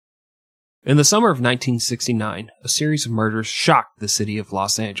In the summer of 1969, a series of murders shocked the city of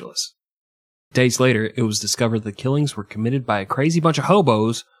Los Angeles. Days later, it was discovered the killings were committed by a crazy bunch of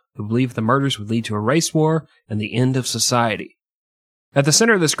hobos who believed the murders would lead to a race war and the end of society. At the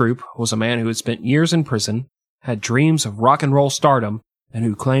center of this group was a man who had spent years in prison, had dreams of rock and roll stardom, and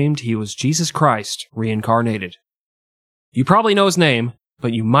who claimed he was Jesus Christ reincarnated. You probably know his name,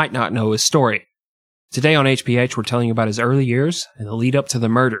 but you might not know his story. Today on HPH, we're telling you about his early years and the lead up to the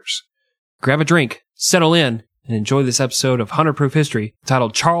murders. Grab a drink, settle in, and enjoy this episode of 100 Proof History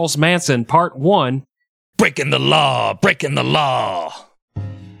titled Charles Manson Part 1. Breaking the law, breaking the law.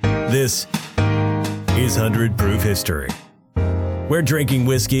 This is 100 Proof History. We're drinking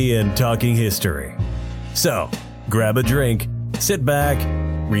whiskey and talking history. So, grab a drink, sit back,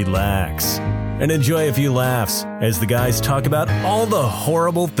 relax, and enjoy a few laughs as the guys talk about all the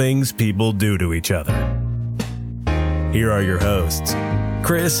horrible things people do to each other. Here are your hosts,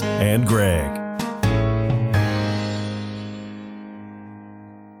 Chris and Greg.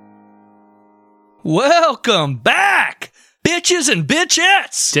 Welcome back, bitches and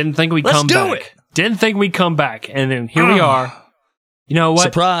bitchettes. Didn't think we'd Let's come do back. it. Didn't think we'd come back. And then here we are. You know what?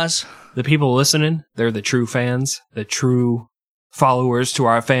 Surprise. The people listening, they're the true fans, the true followers to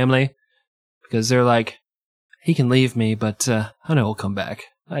our family. Because they're like, he can leave me, but I know he'll come back.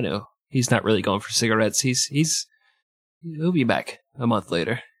 I know. He's not really going for cigarettes. He'll be back a month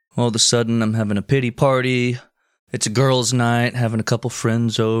later. All of a sudden, I'm having a pity party. It's a girls' night, having a couple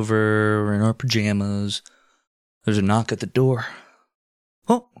friends over. We're in our pajamas. There's a knock at the door.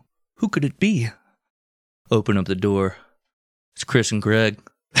 Oh, who could it be? Open up the door. It's Chris and Greg.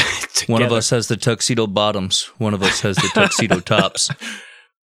 One of us has the tuxedo bottoms. One of us has the tuxedo tops.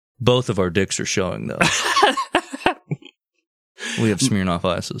 Both of our dicks are showing, though. We have Smirnoff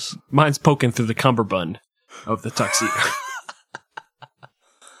Ices. Mine's poking through the cummerbund of the tuxedo.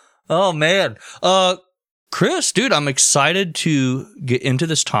 Oh, man. Chris, dude, I'm excited to get into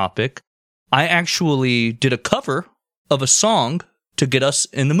this topic. I actually did a cover of a song to get us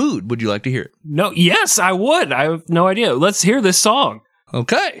in the mood. Would you like to hear it? No, yes, I would. I have no idea. Let's hear this song.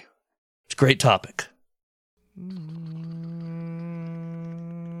 Okay. It's a great topic.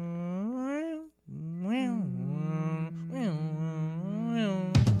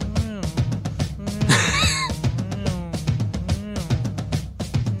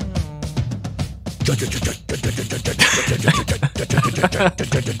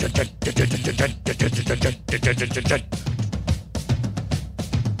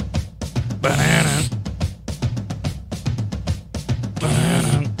 Banana.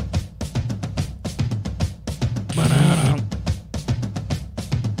 Banana. Banana. Banana.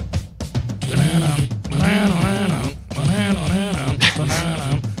 Banana. Banana.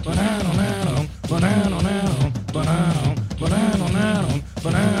 Banana. Banana. Banana.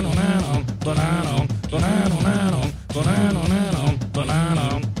 Banana.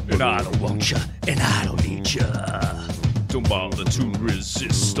 Banana. And I don't want ya, and I don't need ya. Don't bother to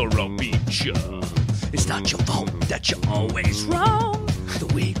resist or I'll beat ya. It's not your fault that you're always wrong. The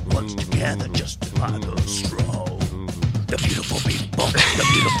weak ones together justify the strong. The beautiful people,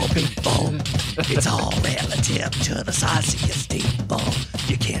 it's all relative to the size of your steeple.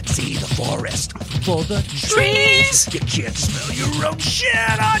 You can't see the forest for the trees. You can't smell your own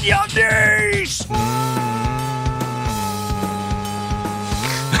shit on your knees.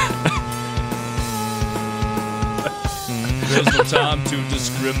 There's no time to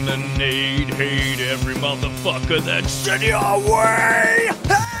discriminate. Hate every motherfucker that's in your way.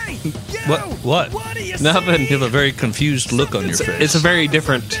 Hey, you! What? What do you Nothing. You have a very confused look on your face. It's a very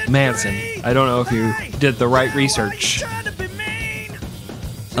different Manson. I don't know if you did the right research.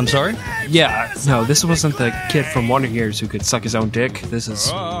 I'm sorry? Yeah, no, this wasn't the kid from Wonder Years who could suck his own dick. This is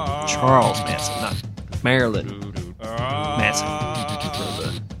Charles Manson, not Marilyn Manson.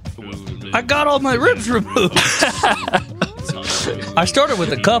 I got all my ribs removed. I started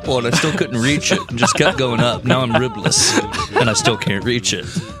with a couple and I still couldn't reach it and just kept going up. Now I'm ribless and I still can't reach it.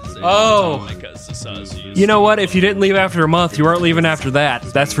 Oh, you know what? If you didn't leave after a month, you weren't leaving after that.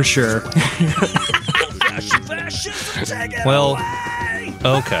 That's for sure. Well,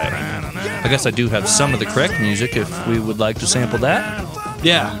 okay. I guess I do have some of the correct music if we would like to sample that.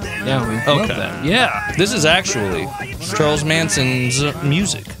 Yeah, we love Okay. that. Yeah, This is actually Charles Manson's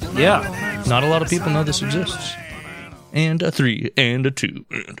music. yeah. Not a lot of people know this exists. And a 3 and a 2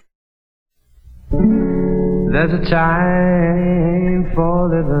 and... There's a time for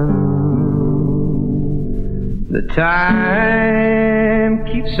living. The time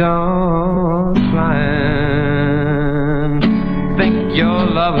keeps on flying. Think you're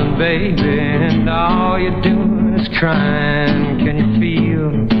loving, baby, and all you're doing is crying. Can you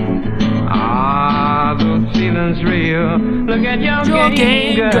feel feeling's real. Look at your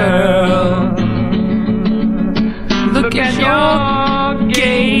game, girl. Look at your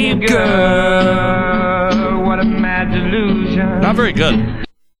game, girl. What a mad delusion. Not very good.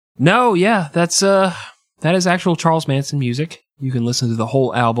 No, yeah, that is actual Charles Manson music. You can listen to the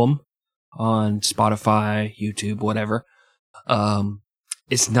whole album on Spotify, YouTube, whatever.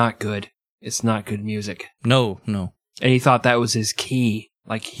 It's not good. It's not good music. No. And he thought that was his key.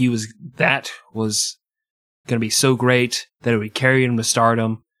 Like that was going to be so great that it would carry him to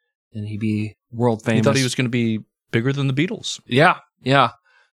stardom and he'd be world famous. He thought he was going to be bigger than the Beatles. Yeah.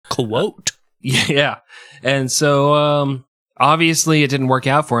 Quote. Yeah. And so, obviously it didn't work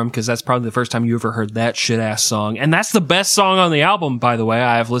out for him because that's probably the first time you ever heard that shit-ass song. And that's the best song on the album, by the way.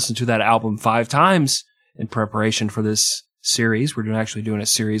 I have listened to that album 5 times in preparation for this series. We're actually doing a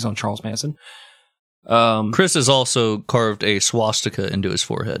series on Charles Manson. Chris has also carved a swastika into his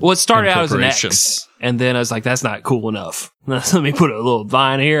forehead. Well, it started out as an X, and then I was like, that's not cool enough. Let me put a little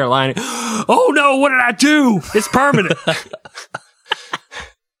line here, a line here. Oh no, what did I do? It's permanent.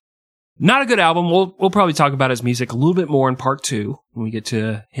 Not a good album. We'll probably talk about his music a little bit more in part 2 when we get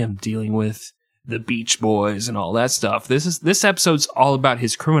to him dealing with the Beach Boys and all that stuff. This episode's all about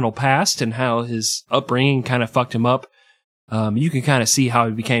his criminal past and how his upbringing kind of fucked him up. You can kind of see how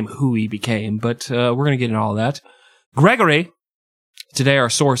he became who he became, but we're going to get into all that. Gregory, today our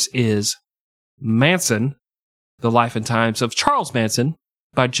source is Manson, The Life and Times of Charles Manson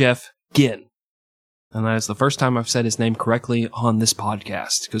by Jeff Ginn. And that is the first time I've said his name correctly on this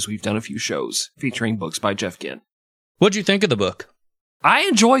podcast, because we've done a few shows featuring books by Jeff Ginn. What'd you think of the book? I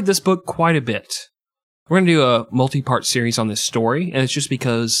enjoyed this book quite a bit. We're going to do a multi-part series on this story, and it's just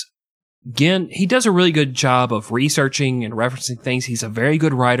because Ginn, he does a really good job of researching and referencing things. He's a very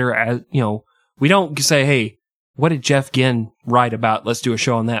good writer. As you know, we don't say, hey, what did Jeff Ginn write about? Let's do a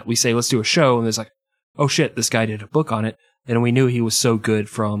show on that. We say, let's do a show, and it's like, oh shit, this guy did a book on it. And we knew he was so good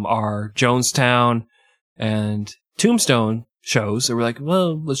from our Jonestown and Tombstone shows that we're like,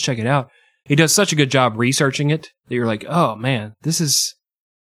 well, let's check it out. He does such a good job researching it that you're like, oh man, this is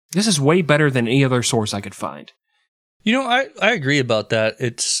way better than any other source I could find. You know, I agree about that.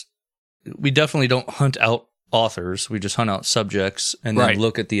 We definitely don't hunt out authors. We just hunt out subjects and then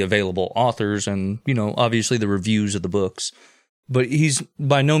look at the available authors and, you know, obviously the reviews of the books. But he's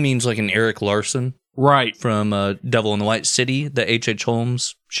by no means like an Eric Larson. Right. From Devil in the White City, the H.H.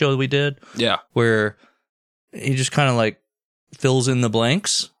 Holmes show we did. Yeah. Where he just kind of like fills in the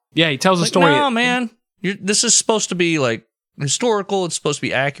blanks. Yeah, he tells a story. No, man, this is supposed to be like historical. It's supposed to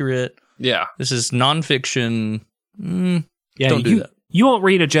be accurate. Yeah. This is nonfiction. Yeah, don't do that. You won't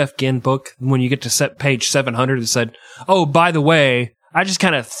read a Jeff Ginn book when you get to page 700 and said, oh, by the way, I just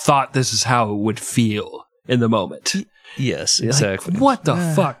kind of thought this is how it would feel in the moment. Yes, exactly. Like, what the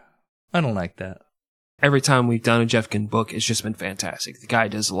fuck? I don't like that. Every time we've done a Jeff Ginn book, it's just been fantastic. The guy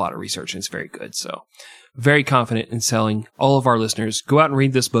does a lot of research and it's very good. So very confident in telling all of our listeners, go out and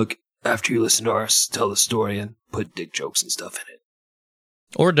read this book after you listen to us tell the story and put dick jokes and stuff in it.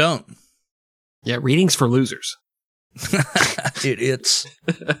 Or don't. Yeah, reading's for losers. Idiots.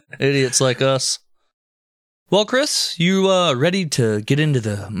 Idiots like us. Well, Chris, you ready to get into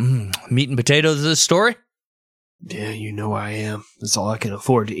the meat and potatoes of this story? Yeah, you know I am. That's all I can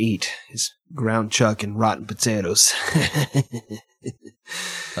afford to eat is ground chuck and rotten potatoes.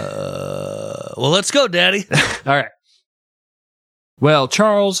 Well, let's go, Daddy. All right. Well,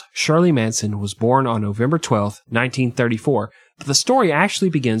 Charles Shirley Manson was born on November 12th, 1934, but the story actually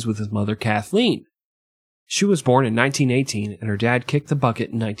begins with his mother, Kathleen. She was born in 1918, and her dad kicked the bucket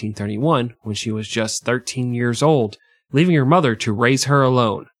in 1931 when she was just 13 years old, leaving her mother to raise her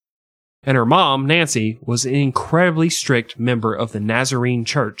alone. And her mom, Nancy, was an incredibly strict member of the Nazarene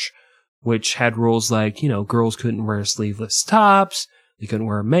Church, which had rules like, you know, girls couldn't wear sleeveless tops, they couldn't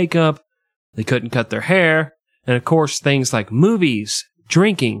wear makeup, they couldn't cut their hair, and of course things like movies,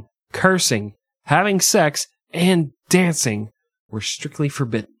 drinking, cursing, having sex, and dancing were strictly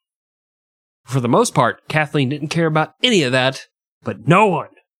forbidden. For the most part, Kathleen didn't care about any of that, but no one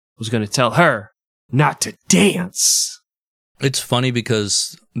was going to tell her not to dance. It's funny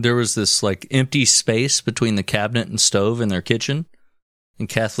because there was this like empty space between the cabinet and stove in their kitchen, and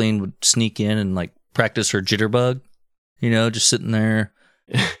Kathleen would sneak in and like practice her jitterbug, you know, just sitting there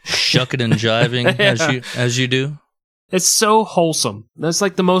shucking and jiving as you do. It's so wholesome. That's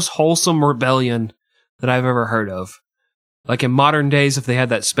like the most wholesome rebellion that I've ever heard of. Like in modern days, if they had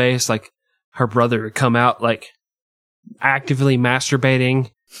that space, like her brother would come out like actively masturbating.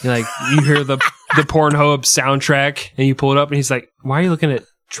 Like you hear the Pornhub soundtrack and you pull it up and he's like, why are you looking at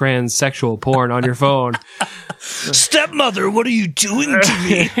transsexual porn on your phone? Stepmother, what are you doing to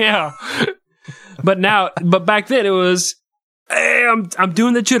me? Yeah. But back then it was, hey, I'm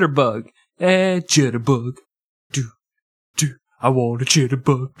doing the jitterbug. Hey, jitterbug. Do. I want a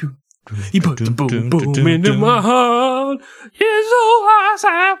jitterbug. Do. You put the boom boom into my heart. It's so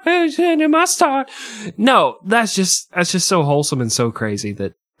high, in my start. No, that's just so wholesome and so crazy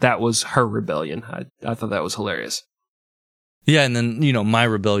that was her rebellion. I thought that was hilarious. Yeah, and then, my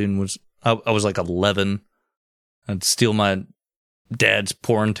rebellion was, I was like 11. I'd steal my dad's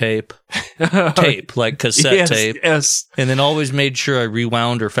porn tape, like cassette tape. Yes. And then always made sure I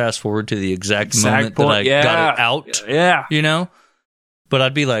rewound or fast forward to the exact moment that I got it out. Yeah. But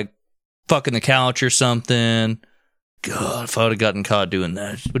I'd be like fucking the couch or something. God, if I would have gotten caught doing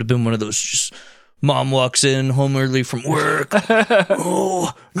that, it would have been one of those just mom walks in home early from work.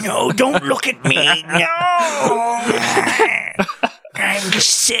 Oh, no, don't look at me. No. I'm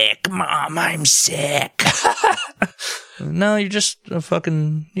sick, Mom. I'm sick. No, you're just a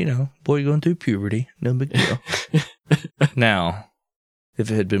fucking, boy going through puberty. No big deal. Now, if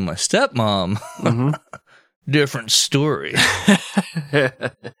it had been my stepmom, different story.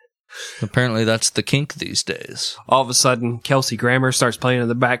 Apparently, that's the kink these days. All of a sudden, Kelsey Grammer starts playing in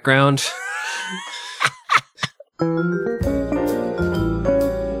the background.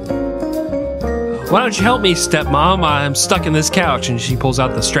 Why don't you help me, stepmom? I'm stuck in this couch. And she pulls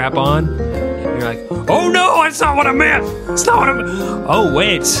out the strap on. And you're like, oh no, that's not what I meant. It's not what I meant. Oh,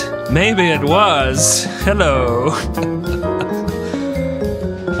 wait. Maybe it was. Hello.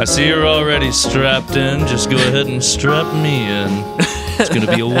 I see you're already strapped in. Just go ahead and strap me in. It's going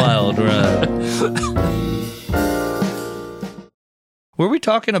to be a wild ride. Were we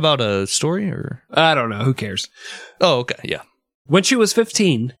talking about a story or? I don't know. Who cares? Oh, okay. Yeah. When she was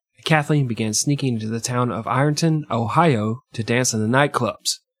 15, Kathleen began sneaking into the town of Ironton, Ohio, to dance in the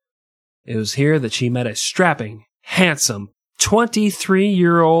nightclubs. It was here that she met a strapping, handsome,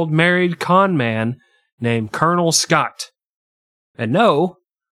 23-year-old married con man named Colonel Scott. And no,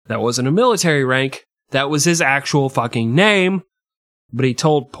 that wasn't a military rank. That was his actual fucking name. But he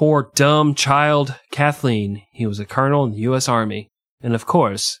told poor, dumb child Kathleen he was a colonel in the U.S. Army. And of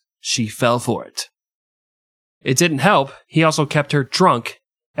course, she fell for it. It didn't help. He also kept her drunk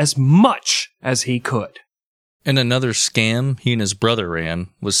as much as he could. And another scam he and his brother ran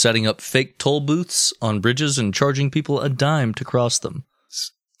was setting up fake toll booths on bridges and charging people a dime to cross them.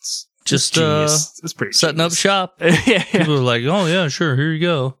 Just it's pretty setting genius. up shop. Yeah. People are like, oh yeah, sure, here you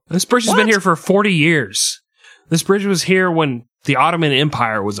go. This bridge has been here for 40 years. This bridge was here when the Ottoman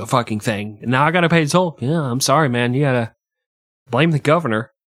Empire was a fucking thing. And now I gotta pay toll. Yeah, I'm sorry, man. You gotta blame the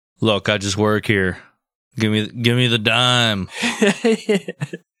governor. Look, I just work here. Give me the dime.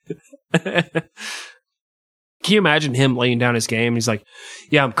 Can you imagine him laying down his game? He's like,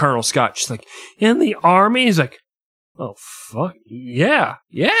 yeah, I'm Colonel Scott. She's like, in the army? He's like, oh, fuck. Yeah,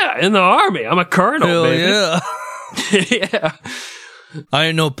 in the army. I'm a colonel, Hell baby. Yeah. Yeah. I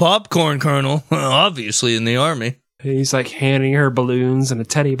ain't no popcorn colonel. Obviously in the army. He's like handing her balloons and a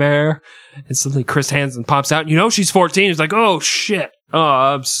teddy bear. And suddenly Chris Hansen pops out. You know she's 14. He's like, oh, shit. Oh,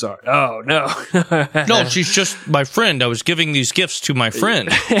 I'm sorry. Oh, no. No, she's just my friend. I was giving these gifts to my friend.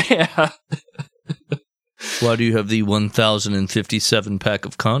 Yeah. Why do you have the 1,057 pack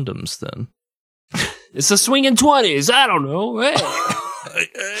of condoms then? It's the swinging 20s. I don't know. Hey.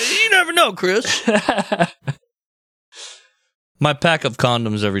 You never know, Chris. My pack of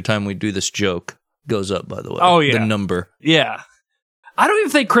condoms every time we do this joke goes up, by the way. Oh, yeah. The number. Yeah. I don't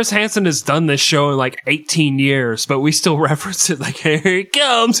even think Chris Hansen has done this show in like 18 years, but we still reference it like, here he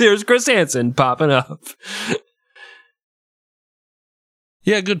comes. Here's Chris Hansen popping up.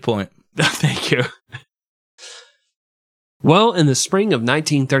 Yeah, good point. Thank you. Well, in the spring of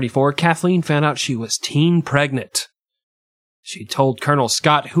 1934, Kathleen found out she was teen pregnant. She told Colonel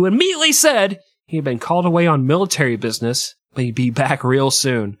Scott, who immediately said he had been called away on military business, but he'd be back real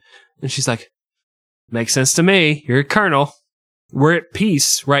soon. And she's like, makes sense to me. You're a colonel. We're at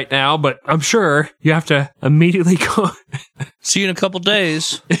peace right now, but I'm sure you have to immediately go. See you in a couple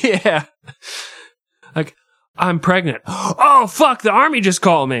days. Yeah. Like, I'm pregnant. Oh, fuck, the army just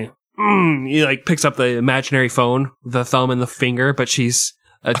called me. He like picks up the imaginary phone, the thumb and the finger, but she's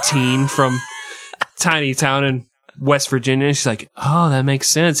a teen from tiny town in West Virginia. She's like, oh, that makes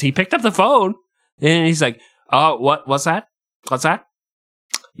sense. He picked up the phone and he's like, oh, what's that? What's that?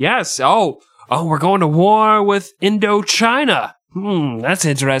 Yes. Oh, we're going to war with Indochina. That's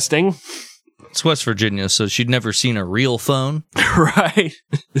interesting. It's West Virginia, so she'd never seen a real phone. Right.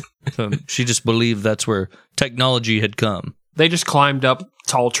 So she just believed that's where technology had come. They just climbed up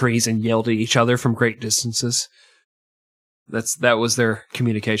tall trees and yelled at each other from great distances. That was their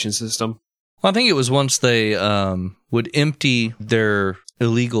communication system. Well, I think it was once they would empty their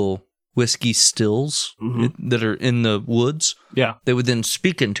illegal whiskey stills that are in the woods. Yeah. They would then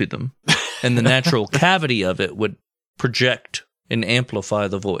speak into them, and the natural cavity of it would project and amplify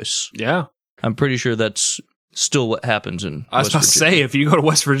the voice. Yeah. I'm pretty sure that's still what happens in I was West about to Virginia. say, if you go to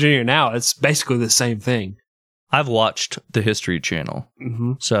West Virginia now, it's basically the same thing. I've watched the History Channel,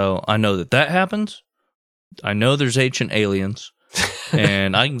 Mm-hmm. so I know that happens. I know there's ancient aliens,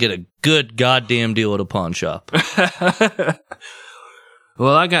 and I can get a good goddamn deal at a pawn shop.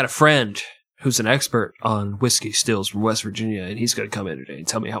 Well, I got a friend who's an expert on whiskey stills from West Virginia, and he's going to come in today and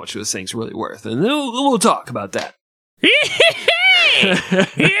tell me how much this thing's really worth, and then we'll talk about that. Here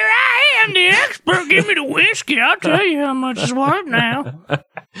I am, the expert. Give me the whiskey. I'll tell you how much it's worth now.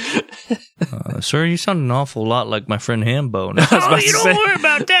 Sir, you sound an awful lot like my friend Hambo. Now. Oh, you don't worry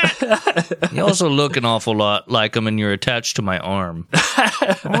about that. You also look an awful lot like him, and you're attached to my arm.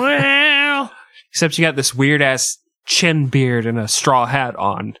 Well, Except you got this weird-ass chin beard and a straw hat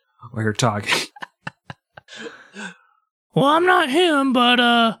on while you're talking. well, I'm not him, but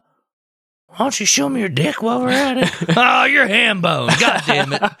why don't you show me your dick while we're at it? Oh, you're Hambone. God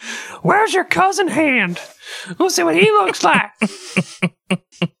damn it. Where's your cousin Hand? We'll see what he looks like.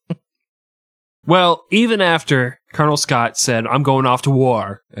 Well, even after Colonel Scott said, I'm going off to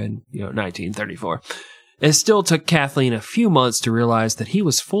war in 1934, it still took Kathleen a few months to realize that he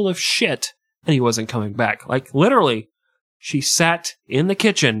was full of shit and he wasn't coming back. Like, literally, she sat in the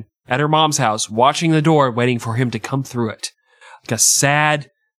kitchen at her mom's house watching the door waiting for him to come through it. Like a sad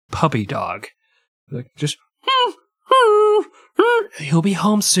puppy dog. Like, just, he'll be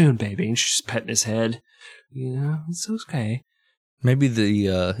home soon, baby. And she's petting his head. It's okay. Maybe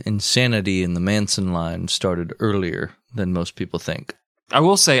the insanity in the Manson line started earlier than most people think. I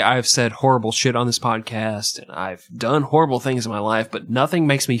will say I've said horrible shit on this podcast, and I've done horrible things in my life, but nothing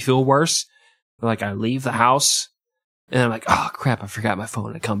makes me feel worse. Like, I leave the house, and I'm like, oh, crap, I forgot my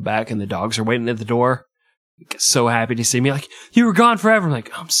phone. I come back, and the dogs are waiting at the door. So happy to see me. Like, you were gone forever. I'm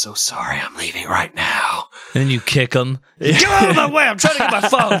like, I'm so sorry. I'm leaving right now. And then you kick him. Get out of my way. I'm trying to get my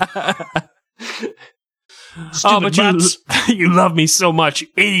phone. But you love me so much,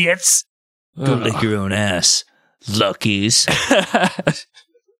 idiots. Go lick your own ass, luckies.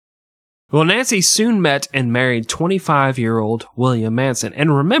 Well, Nancy soon met and married 25-year-old William Manson.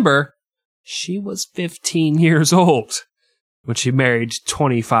 And remember, she was 15 years old when she married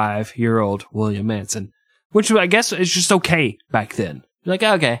 25-year-old William Manson. Which I guess is just okay back then. You're like,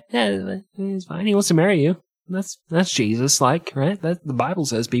 okay, yeah, it's fine. He wants to marry you. That's Jesus, like, right? That the Bible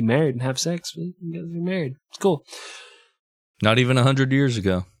says be married and have sex. You guys be married. It's cool. Not even 100 years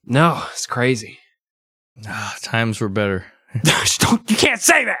ago. No, it's crazy. Times were better. You can't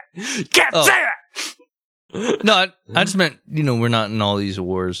say that. You can't say that. No, I just meant, we're not in all these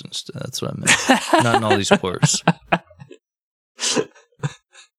wars and stuff. That's what I meant. Not in all these wars.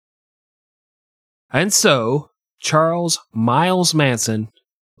 And so, Charles Miles Manson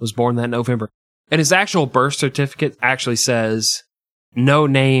was born that November. And his actual birth certificate actually says, no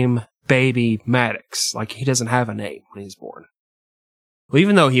name baby Maddox. Like, he doesn't have a name when he's born. Well,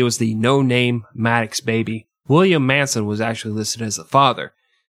 even though he was the no name Maddox baby, William Manson was actually listed as the father,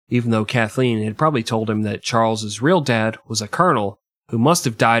 even though Kathleen had probably told him that Charles's real dad was a colonel who must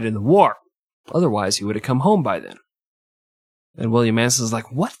have died in the war. Otherwise, he would have come home by then. And William Manson's like,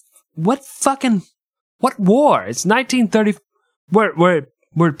 what war? It's 1930.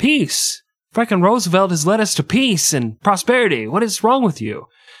 We're at peace. Frickin' Roosevelt has led us to peace and prosperity. What is wrong with you?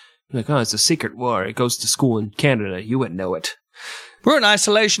 You're like, oh, it's a secret war. It goes to school in Canada. You wouldn't know it. We're an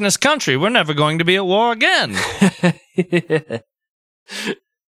isolationist country. We're never going to be at war again.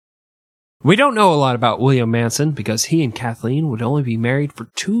 We don't know a lot about William Manson because he and Kathleen would only be married for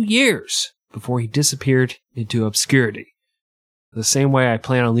 2 years before he disappeared into obscurity. The same way I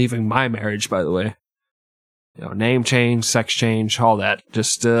plan on leaving my marriage, by the way. Name change, sex change, all that.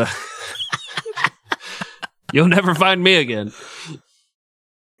 Just, you'll never find me again.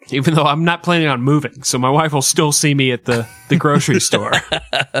 Even though I'm not planning on moving, so my wife will still see me at the grocery store.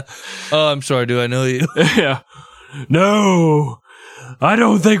 Oh, I'm sorry, do I know you? Yeah. No, I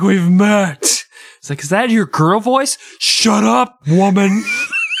don't think we've met. It's like, is that your girl voice? Shut up, woman.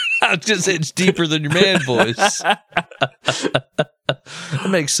 I was just saying it's deeper than your man voice. It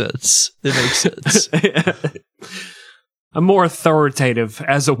makes sense. I'm more authoritative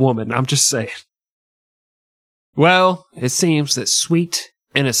as a woman, I'm just saying. Well, it seems that sweet,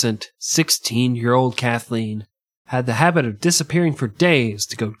 innocent 16-year-old Kathleen had the habit of disappearing for days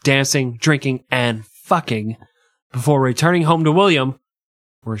to go dancing, drinking, and fucking before returning home to William,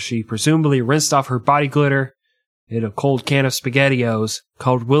 where she presumably rinsed off her body glitter in a cold can of SpaghettiOs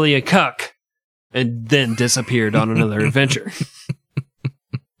called Willie a Cuck, and then disappeared on another adventure.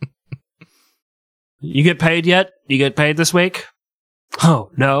 You get paid yet? You get paid this week?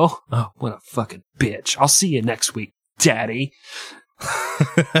 Oh, no? Oh, what a fucking bitch. I'll see you next week, Daddy.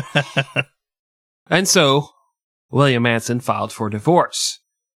 And so, William Manson filed for divorce.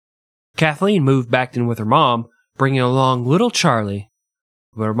 Kathleen moved back in with her mom, bringing along little Charlie.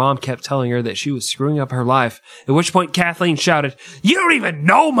 But her mom kept telling her that she was screwing up her life, at which point Kathleen shouted, "You don't even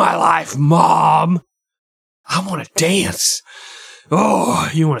know my life, Mom! I want to dance. Oh,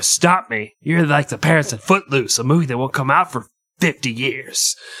 you want to stop me? You're like the parents in Footloose, a movie that won't come out for 50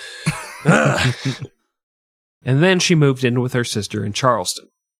 years. And then she moved in with her sister in Charleston.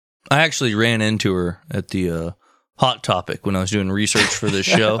 I actually ran into her at the Hot Topic when I was doing research for this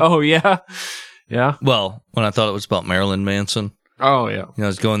show. Oh, yeah? Yeah? Well, when I thought it was about Marilyn Manson. Oh, yeah. I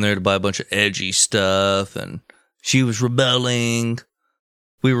was going there to buy a bunch of edgy stuff, and she was rebelling.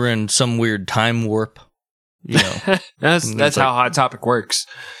 We were in some weird time warp. You know, that's how Hot Topic works.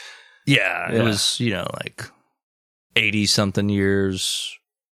 Yeah, it was, like 80-something years.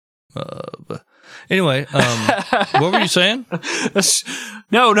 But anyway, what were you saying?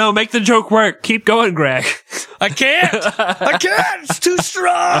 No, make the joke work. Keep going, Greg. I can't. It's too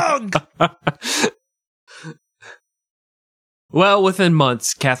strong. Well, within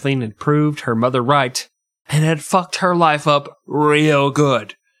months, Kathleen had proved her mother right and had fucked her life up real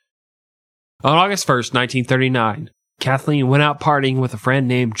good. On August 1st, 1939, Kathleen went out partying with a friend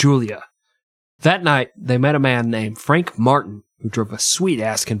named Julia. That night, they met a man named Frank Martin, who drove a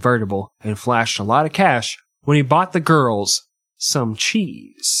sweet-ass convertible and flashed a lot of cash when he bought the girls some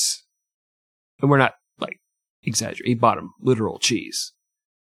cheese. And we're not, exaggerating. He bought them literal cheese.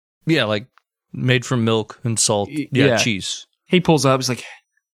 Yeah, made from milk and salt. Yeah, cheese. He pulls up, he's like,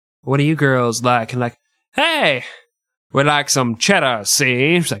 "What do you girls like?" And "Hey, we like some cheddar,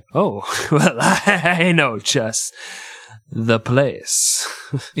 see?" He's like, "Oh, well, I know just the place."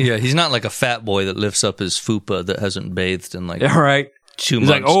 Yeah, he's not like a fat boy that lifts up his fupa that hasn't bathed in All right. 2 He's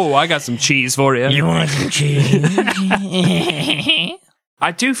months. like, "Oh, I got some cheese for you." You want some cheese?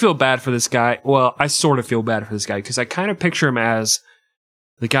 I do feel bad for this guy. Well, I sort of feel bad for this guy because I kind of picture him as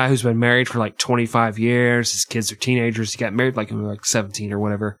the guy who's been married for 25 years. His kids are teenagers. He got married when he was 17 or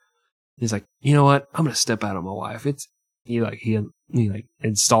whatever. He's like, "You know what? I'm gonna step out on my wife." He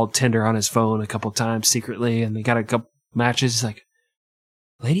installed Tinder on his phone a couple times secretly, and they got a couple matches. He's like,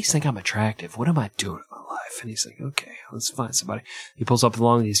 "Ladies think I'm attractive. What am I doing with my life?" And he's like, "Okay, let's find somebody." He pulls up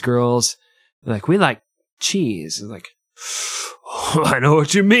along these girls. They're like, "We like cheese." He's like, "Oh, I know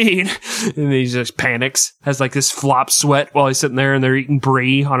what you mean." And he just panics, has this flop sweat while he's sitting there and they're eating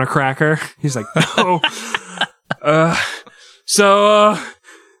brie on a cracker. He's like, "Oh, so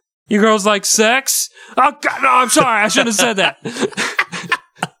you girls like sex?" "Oh, God, no, I'm sorry. I shouldn't have said that."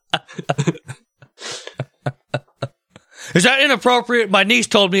 Is that inappropriate? My niece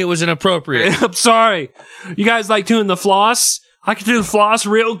told me it was inappropriate. "I'm sorry. You guys like doing the floss? I can do the floss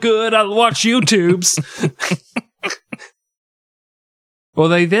real good. I watch YouTubes." Well,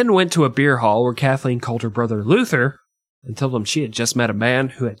 they then went to a beer hall where Kathleen called her brother Luther and told him she had just met a man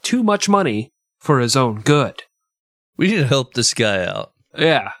who had too much money for his own good. We need to help this guy out.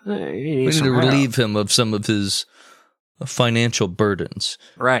 Yeah. We need to relieve him of some of his financial burdens.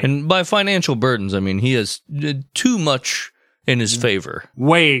 Right. And by financial burdens, I mean he has too much in his favor.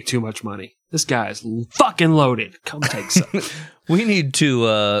 Way too much money. This guy is fucking loaded. Come take some. We need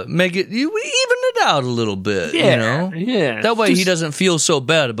to make it, even it out a little bit, Yeah. Yeah. That way he doesn't feel so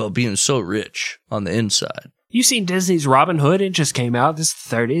bad about being so rich on the inside. You seen Disney's Robin Hood? It just came out this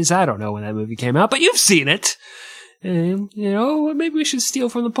 30s. I don't know when that movie came out, but you've seen it. And, maybe we should steal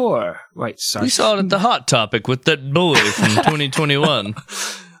from the poor. Right, sorry. We saw it at the Hot Topic with that boy from 2021.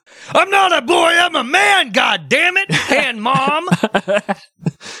 I'm not a boy, I'm a man, God damn it! And mom!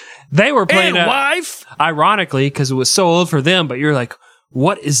 They were playing and wife! Ironically, because it was so old for them, but you're like,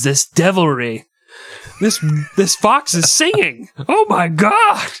 what is this devilry? This fox is singing. Oh my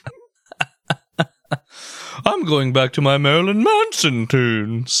God! I'm going back to my Marilyn Manson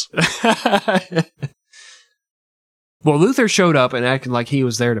tunes. Well, Luther showed up and acted like he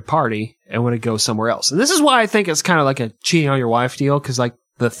was there to party and wanted to go somewhere else. And this is why I think it's kind of like a cheating on your wife deal, because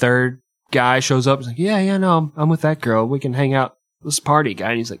the third guy shows up and is like, yeah, no, I'm with that girl. We can hang out. Let's party, guy.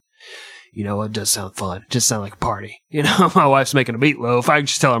 And he's like, "You know, it does sound fun. It just sounds like a party. My wife's making a meatloaf. I can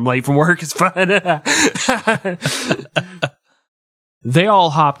just tell her I'm late from work. It's fun." They all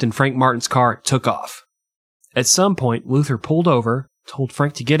hopped in Frank Martin's car and took off. At some point, Luther pulled over, told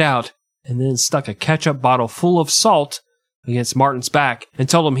Frank to get out, and then stuck a ketchup bottle full of salt against Martin's back and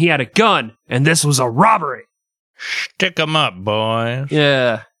told him he had a gun and this was a robbery. Stick 'em up, boys.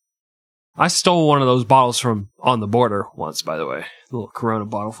 Yeah. I stole one of those bottles from On the Border once, by the way. A little Corona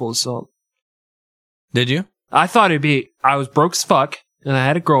bottle full of salt. Did you? I was broke as fuck, and I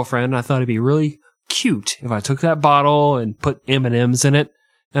had a girlfriend, and I thought it'd be really cute if I took that bottle and put M&Ms in it,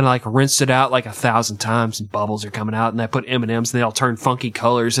 and like rinsed it out like 1,000 times, and bubbles are coming out, and I put M&Ms, and they all turn funky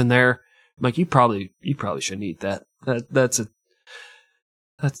colors in there. I'm like, you probably shouldn't eat that.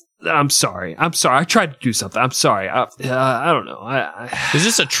 I'm sorry. I tried to do something. I'm sorry. I don't know. Is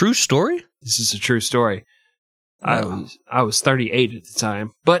this a true story? This is a true story. No. I was 38 at the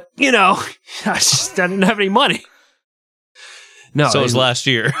time, but I didn't have any money. No, So it was last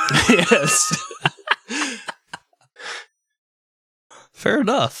year. Yes. Fair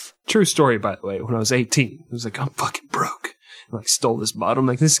enough. True story, by the way. When I was 18, I was like, I'm fucking broke. I stole this bottle. I'm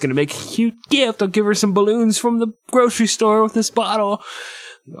like, this is gonna make a cute gift. I'll give her some balloons from the grocery store with this bottle.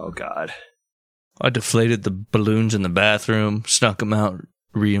 Oh God. I deflated the balloons in the bathroom, snuck them out,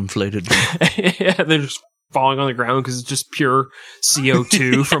 reinflated them. Yeah, they're just falling on the ground because it's just pure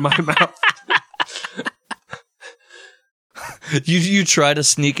CO2 from my mouth. You try to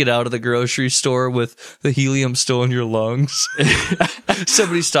sneak it out of the grocery store with the helium still in your lungs.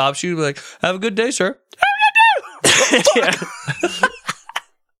 Somebody stops you, like, have a good day, sir. Yeah.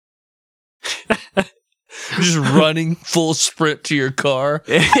 You're just running full sprint to your car.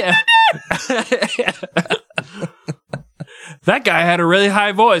 Yeah. That guy had a really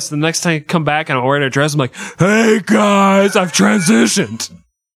high voice. The next time I come back and I'm wearing a dress, I'm like, hey guys, I've transitioned.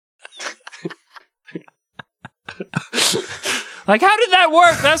 Like, how did that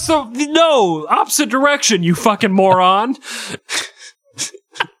work? That's no, opposite direction, you fucking moron.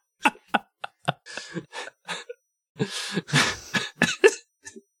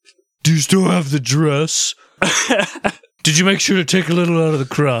 Do you still have the dress? Did you make sure to take a little out of the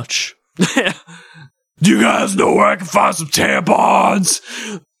crotch? Do you guys know where I can find some tampons?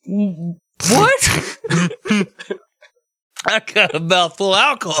 What? I got a mouthful of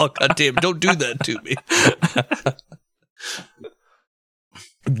alcohol. Goddamn, don't do that to me.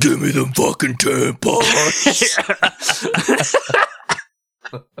 Give me them fucking tampons.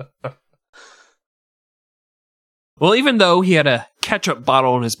 Well, even though he had a ketchup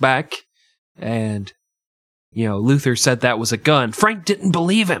bottle on his back, and, Luther said that was a gun, Frank didn't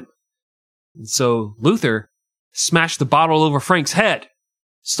believe him. And so Luther smashed the bottle over Frank's head,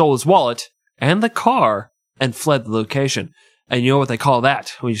 stole his wallet and the car, and fled the location. And you know what they call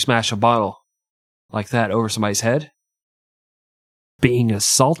that when you smash a bottle like that over somebody's head? Being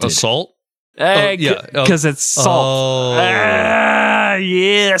assaulted. Assault? Yeah. Because it's salt. Oh.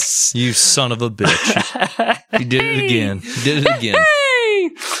 Yes. You son of a bitch. You did it again.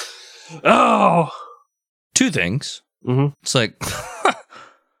 Oh. Two things. Mm-hmm. It's like,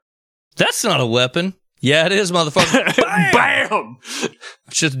 that's not a weapon. Yeah, it is, motherfucker. Bam!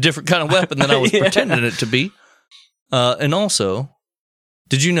 It's just a different kind of weapon than I was pretending it to be. And also,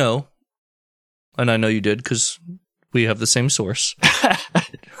 did you know, and I know you did because we have the same source.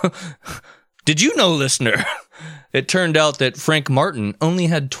 Did you know, listener, it turned out that Frank Martin only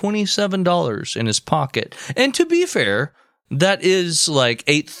had $27 in his pocket. And to be fair, that is like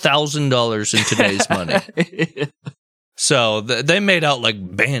 $8,000 in today's money. So they made out like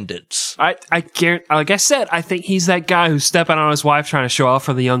bandits. I can't, like I said, I think he's that guy who's stepping on his wife trying to show off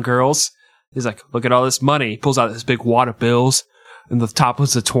for the young girls. He's like, look at all this money. He pulls out this big wad of bills, and the top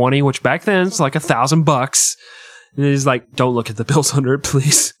was a 20, which back then it's like $1,000. And he's like, don't look at the bills under it,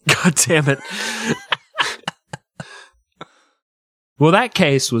 please. God damn it. Well, that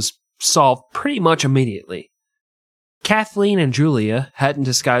case was solved pretty much immediately. Kathleen and Julia hadn't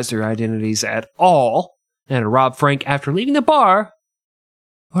disguised their identities at all and robbed Frank after leaving the bar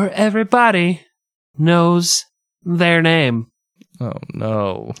where everybody knows their name. Oh,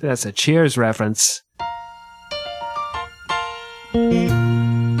 no. That's a Cheers reference.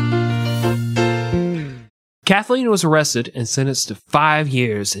 Kathleen was arrested and sentenced to 5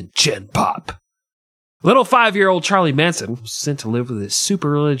 years in Gen Pop. Little 5-year-old Charlie Manson was sent to live with his super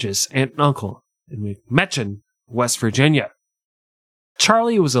religious aunt and uncle in McMechen, West Virginia.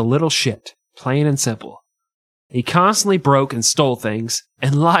 Charlie was a little shit, plain and simple. He constantly broke and stole things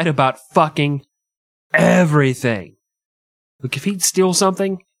and lied about fucking everything. Like, if he'd steal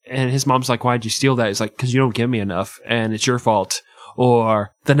something and his mom's like, why'd you steal that? He's like, because you don't give me enough and it's your fault.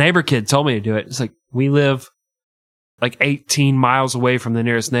 Or the neighbor kid told me to do it. It's like, we live like 18 miles away from the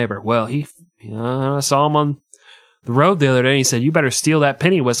nearest neighbor. Well, I saw him on the road the other day and he said, you better steal that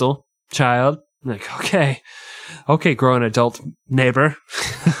penny whistle, child. I'm like, okay, grown adult neighbor.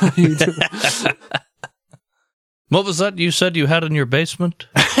 What was that you said you had in your basement?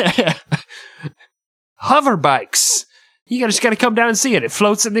 Hover bikes. You just got to come down and see it. It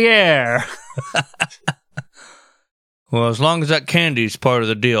floats in the air. Well, as long as that candy's part of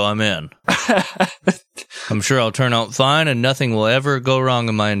the deal, I'm in. I'm sure I'll turn out fine and nothing will ever go wrong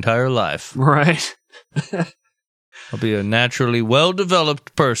in my entire life. Right. I'll be a naturally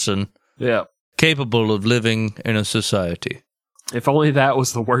well-developed person, Yeah. capable of living in a society. If only that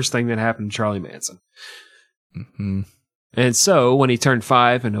was the worst thing that happened to Charlie Manson. Mm-hmm. And so, when he turned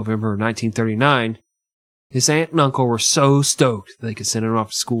 5 in November of 1939, his aunt and uncle were so stoked they could send him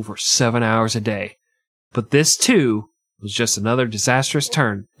off to school for 7 hours a day. But this, too, was just another disastrous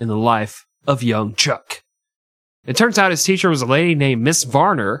turn in the life of young Chuck. It turns out his teacher was a lady named Miss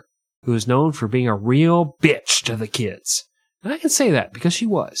Varner, who was known for being a real bitch to the kids. And I can say that because she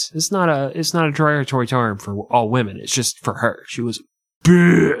was. It's not a derogatory term for all women. It's just for her. She was a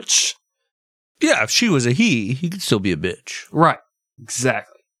bitch. Yeah, if she was a he could still be a bitch. Right.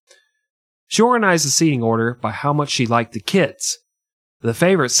 Exactly. She organized the seating order by how much she liked the kids. The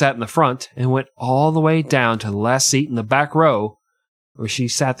favorite sat in the front and went all the way down to the last seat in the back row, where she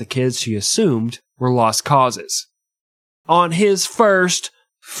sat the kids she assumed were lost causes. On his first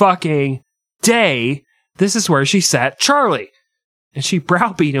fucking day, this is where she sat Charlie, and she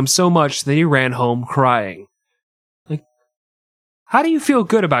browbeat him so much that he ran home crying. Like, how do you feel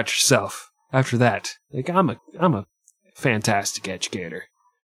good about yourself after that? Like, I'm a fantastic educator.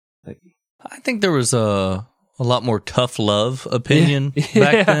 Like, I think there was a lot more tough love opinion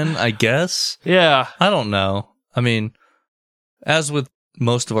back then, I guess. yeah, I don't know. I mean, as with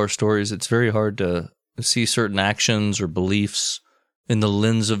most of our stories, it's very hard to see certain actions or beliefs in the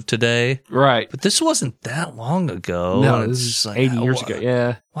lens of today. right. But this wasn't that long ago. No, and this it's is like, 80 years ago.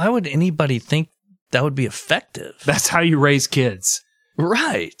 Yeah, Why would anybody think that would be effective? that's how you raise kids.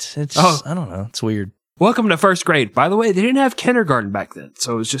 Right. It's I don't know. It's weird. Welcome to first grade. By the way, they didn't have kindergarten back then,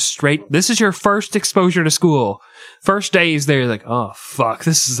 so it was just straight. This is your first exposure to school. First days there, you're like, oh fuck,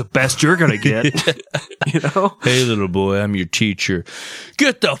 this is the best you're gonna get. You know? Hey, little boy, I'm your teacher.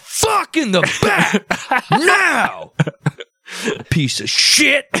 Get the fuck in the back now, piece of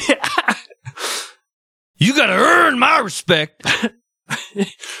shit. You gotta earn my respect.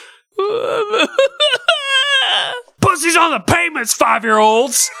 Pussies on the pavements,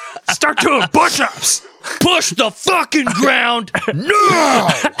 5-year-olds. Start doing push-ups. Push the fucking ground now.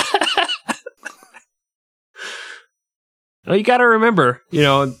 Well, you got to remember,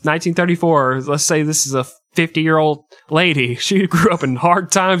 1934. Let's say this is a 50-year-old lady. She grew up in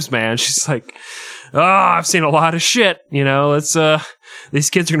hard times, man. She's like, I've seen a lot of shit. These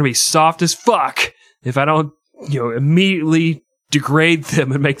kids are gonna be soft as fuck if I don't, immediately degrade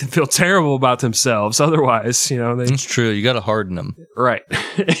them and make them feel terrible about themselves. Otherwise, It's true. You got to harden them. right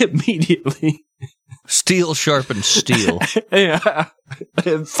immediately. Steel sharpens steel. Yeah,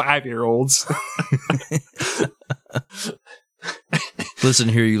 5-year-olds. Listen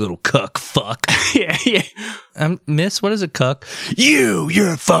here, you little cuck fuck. yeah. Miss, what is a cuck?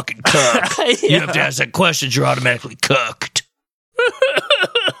 You're a fucking cuck. You have to ask that question, you're automatically cucked.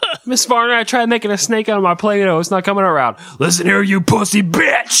 Miss Varner, I tried making a snake out of my Play-Doh. It's not coming around. Listen here, you pussy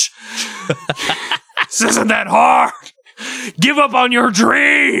bitch. This isn't that hard. Give up on your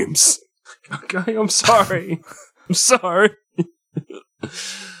dreams. Okay, I'm sorry. I'm sorry.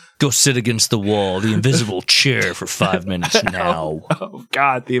 Go sit against the wall, the invisible chair for 5 minutes now. Oh,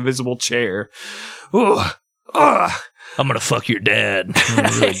 God, the invisible chair. Ooh. Ugh. I'm going to fuck your dad.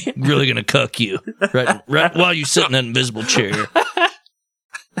 I'm really going to cuck you. Right while you sit in that invisible chair.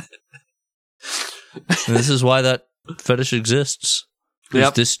 And this is why that fetish exists.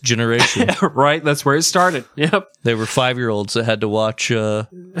 Yep. This generation. Right, that's where it started. Yep. They were 5-year-olds that had to watch...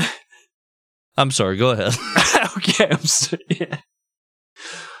 I'm sorry, go ahead. Okay, yeah.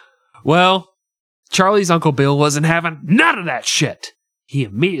 Well, Charlie's Uncle Bill wasn't having none of that shit. He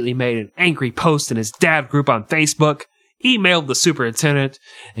immediately made an angry post in his dad group on Facebook, emailed the superintendent,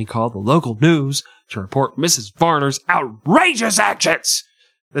 and called the local news to report Mrs. Varner's outrageous actions.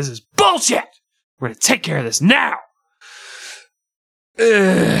 This is bullshit. We're going to take care of this now.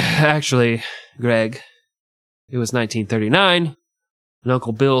 Actually, Greg, it was 1939, and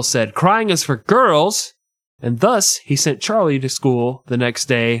Uncle Bill said crying is for girls, and thus he sent Charlie to school the next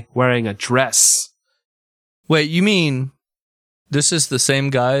day wearing a dress. Wait, you mean this is the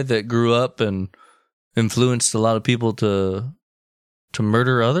same guy that grew up and influenced a lot of people to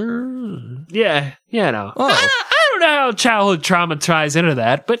murder others? Yeah, no. Oh. I don't know how childhood trauma ties into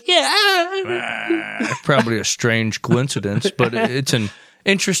that, but yeah. Probably a strange coincidence, but it's an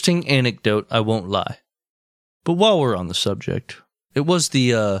interesting anecdote, I won't lie. But while we're on the subject, it was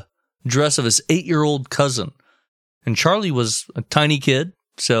the dress of his 8-year-old cousin. And Charlie was a tiny kid,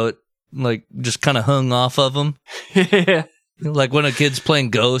 so it just kind of hung off of him. Like when a kid's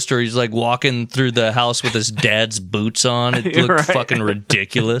playing Ghost or he's like walking through the house with his dad's boots on. It looked Right. fucking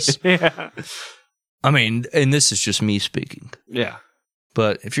ridiculous. Yeah. I mean, and this is just me speaking. Yeah.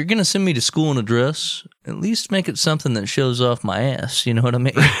 But if you're going to send me to school in a dress, at least make it something that shows off my ass. You know what I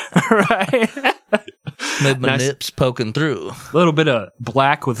mean? Right. Maybe my Nice. nips poking through. A little bit of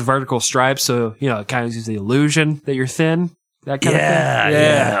black with vertical stripes, so it kind of gives the illusion that you're thin. That kind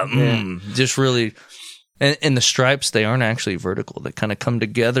of thing. Yeah. Just really. And the stripes, they aren't actually vertical. They kind of come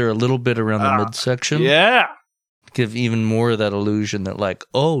together a little bit around the midsection. Yeah. Give even more of that illusion that, like,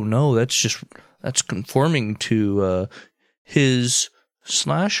 oh, no, that's conforming to his/her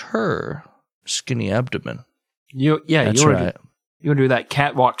skinny abdomen. You That's want right. to do that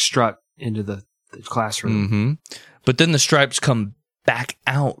catwalk strut into the classroom. Mm-hmm. But then the stripes come back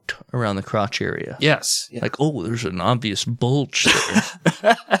out around the crotch area. Yes. Yeah. Like, oh, there's an obvious bulge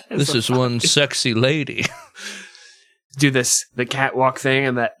there. This is one sexy lady. Do the catwalk thing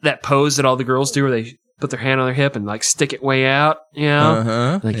and that pose that all the girls do where they put their hand on their hip and like stick it way out,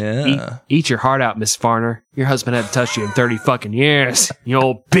 Uh-huh. Like, Yeah. eat your heart out, Miss Farner. Your husband hadn't touched you in 30 fucking years, you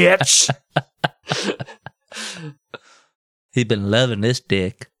old bitch. He been loving this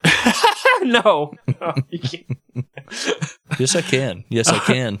dick. No. You can't. Yes, I can. Yes, I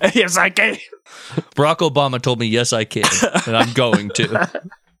can. Yes, I can. Barack Obama told me, yes, I can. And I'm going to.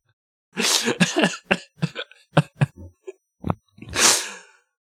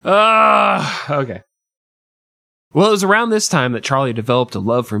 Okay. Well, it was around this time that Charlie developed a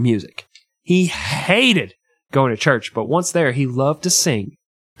love for music. He hated going to church, but once there, he loved to sing.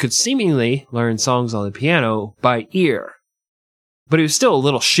 Could seemingly learn songs on the piano by ear. But he was still a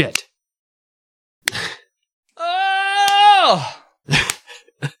little shit. Oh!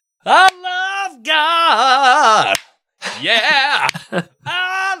 I love God! Yeah!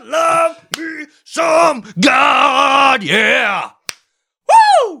 I love me some God! Yeah!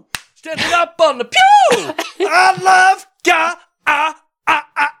 Woo! Standing up on the pew! I love God!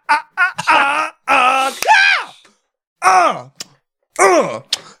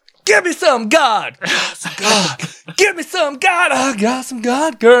 Give me some God! Some God! Give me some God! I got some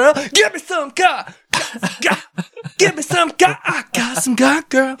God, girl! Give me some God! God. Give me some God! I got some God,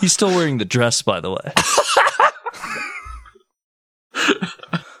 girl! He's still wearing the dress, by the way.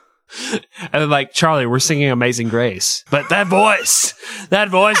 And then, like, Charlie, we're singing Amazing Grace. But that voice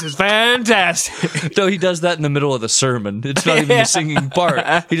is fantastic. No, he does that in the middle of the sermon. It's not even the singing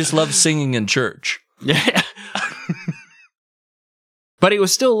part. He just loves singing in church. Yeah. But he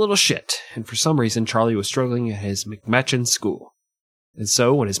was still a little shit, and for some reason, Charlie was struggling at his McMetchin school. And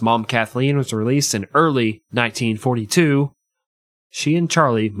so, when his mom, Kathleen, was released in early 1942, she and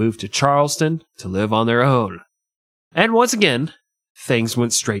Charlie moved to Charleston to live on their own. And once again, things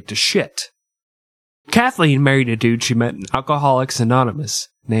went straight to shit. Kathleen married a dude she met in Alcoholics Anonymous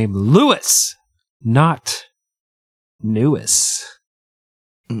named Lewis, not Newis.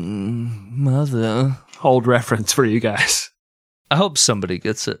 Mother. Old reference for you guys. I hope somebody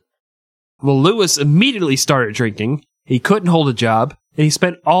gets it. Well, Lewis immediately started drinking. He couldn't hold a job, and he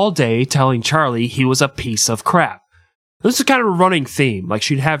spent all day telling Charlie he was a piece of crap. This is kind of a running theme. Like,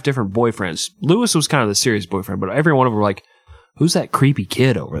 she'd have different boyfriends. Lewis was kind of the serious boyfriend, but every one of them were like, who's that creepy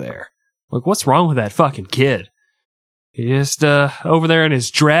kid over there? Like, what's wrong with that fucking kid? He just, over there in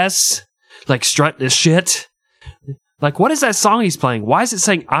his dress, like, strutting his shit. Like, what is that song he's playing? Why is it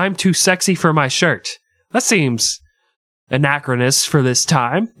saying, I'm too sexy for my shirt? That seems anachronous for this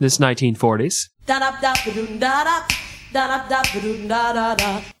time, this 1940s.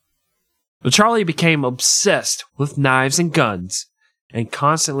 But Charlie became obsessed with knives and guns and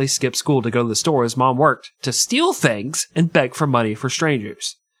constantly skipped school to go to the store his mom worked to steal things and beg for money for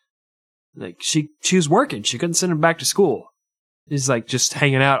strangers. Like, she was working. She couldn't send him back to school. He's like just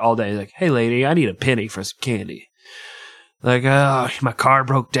hanging out all day. Like, hey lady, I need a penny for some candy. Like, oh, my car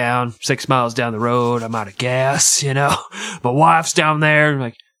broke down 6 miles down the road. I'm out of gas, you know. My wife's down there. I'm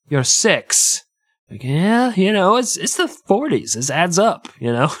like, you're 6. Like, yeah, you know, it's the 40s. This adds up,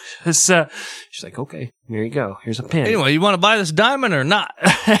 you know. It's, she's like, okay, here you go. Here's a penny. Anyway, you want to buy this diamond or not?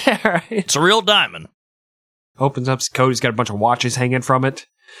 Right. It's a real diamond. Opens up his coat. He's got a bunch of watches hanging from it.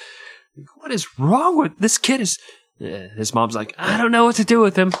 What is wrong with this kid? His mom's like, I don't know what to do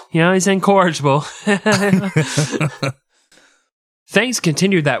with him. You know, he's incorrigible. Things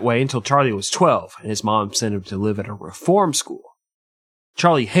continued that way until Charlie was 12, and his mom sent him to live at a reform school.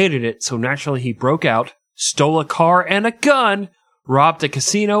 Charlie hated it, so naturally he broke out, stole a car and a gun, robbed a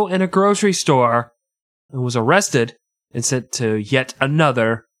casino and a grocery store, and was arrested and sent to yet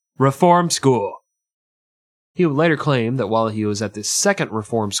another reform school. He would later claim that while he was at this second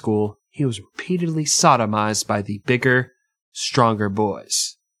reform school, he was repeatedly sodomized by the bigger, stronger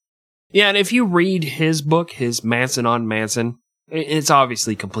boys. Yeah, and if you read his book, his Manson on Manson, it's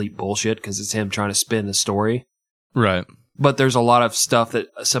obviously complete bullshit because it's him trying to spin the story. Right. But there's a lot of stuff that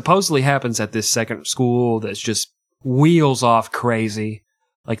supposedly happens at this second school that's just wheels off crazy.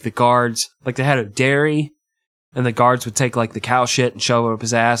 Like the guards, like they had a dairy, and the guards would take like the cow shit and shove it up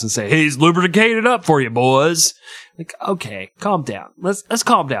his ass and say, "Hey, he's lubricated up for you, boys." Like, okay, calm down. Let's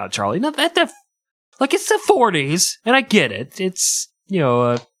calm down, Charlie. Not that like it's the 40s, and I get it. It's, you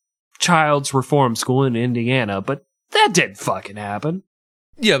know, a child's reform school in Indiana, but that didn't fucking happen.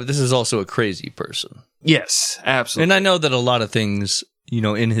 Yeah, but this is also a crazy person. Yes, absolutely. And I know that a lot of things, you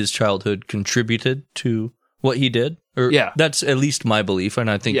know, in his childhood contributed to what he did. Or Yeah. That's at least my belief, and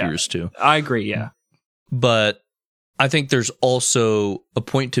I think Yeah. yours too. I agree, yeah. But I think there's also a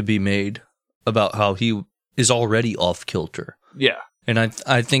point to be made about how he is already off kilter. Yeah. And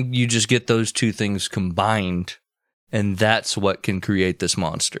I think you just get those two things combined, and that's what can create this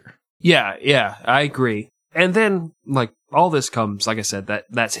monster. Yeah, I agree. And then, like, all this comes, like I said,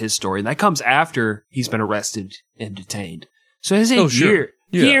 that's his story. That comes after he's been arrested and detained. So it has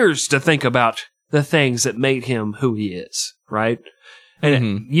years to think about the things that made him who he is, right?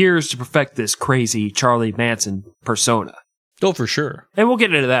 And years to perfect this crazy Charlie Manson persona. Oh, for sure. And we'll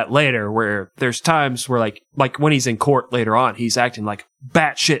get into that later, where there's times where, like when he's in court later on, he's acting like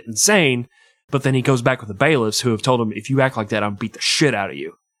batshit insane, but then he goes back with the bailiffs who have told him, if you act like that, I'll beat the shit out of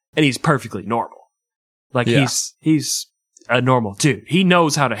you. And he's perfectly normal. Like, he's a normal dude. He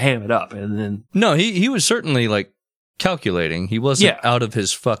knows how to ham it up, and then... No, he was certainly, like, calculating. He wasn't out of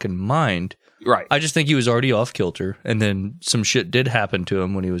his fucking mind. Right. I just think he was already off kilter, and then some shit did happen to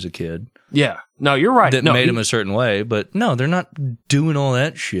him when he was a kid. Yeah. No, you're right. That made him a certain way, but no, they're not doing all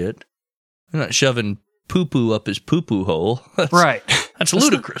that shit. They're not shoving poo-poo up his poo-poo hole. Right. That's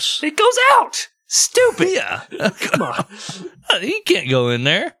ludicrous. It goes out! Stupid! Yeah. Come on. He can't go in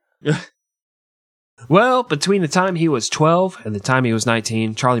there. Well, between the time he was 12 and the time he was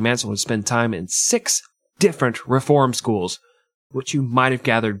 19, Charlie Manson would spend time in 6 different reform schools, which you might have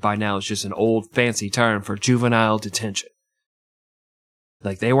gathered by now is just an old fancy term for juvenile detention.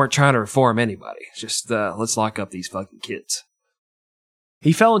 Like, they weren't trying to reform anybody. Just, let's lock up these fucking kids.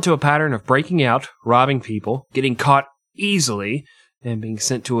 He fell into a pattern of breaking out, robbing people, getting caught easily, and being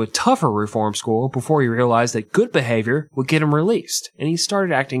sent to a tougher reform school before he realized that good behavior would get him released, and he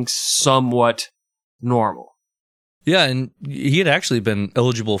started acting somewhat normal. Yeah, and he had actually been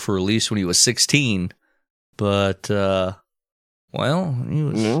eligible for release when he was 16, but, well,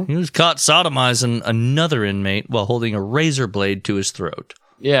 he was caught sodomizing another inmate while holding a razor blade to his throat.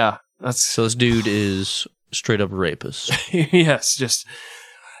 Yeah, So this dude is straight up a rapist. Yes, just...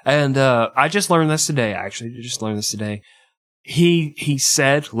 And I just learned this today, actually. I just learned this today. He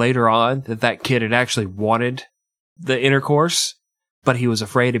said later on that kid had actually wanted the intercourse, but he was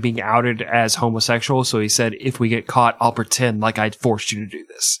afraid of being outed as homosexual, so he said, if we get caught, I'll pretend like I'd forced you to do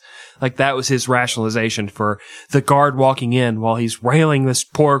this. Like, that was his rationalization for the guard walking in while he's railing this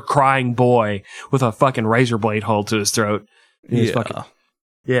poor crying boy with a fucking razor blade hold to his throat. He's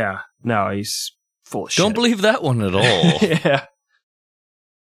no, he's full of shit. Don't believe that one at all. Yeah.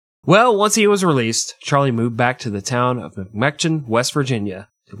 Well, once he was released, Charlie moved back to the town of McMechen, West Virginia,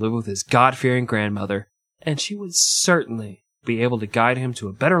 to live with his God-fearing grandmother, and she would certainly be able to guide him to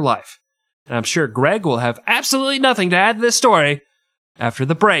a better life. And I'm sure Greg will have absolutely nothing to add to this story after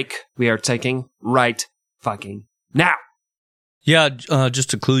the break we are taking right fucking now. Yeah,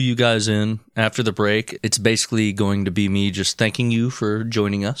 just to clue you guys in, after the break, it's basically going to be me just thanking you for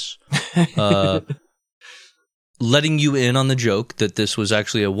joining us. Letting you in on the joke that this was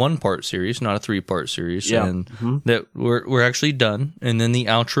actually a 1-part series, not a 3-part series, and that we're actually done, and then the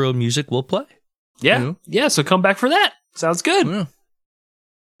outro music will play. Yeah, You know? yeah, so come back for that. Sounds good. Yeah.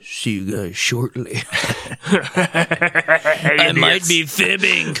 See you guys shortly. I might be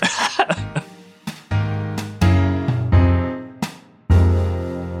fibbing.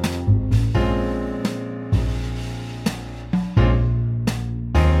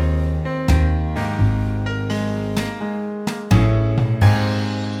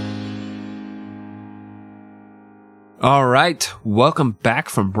 All right, welcome back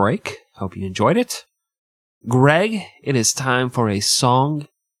from break. Hope you enjoyed it. Greg, it is time for a song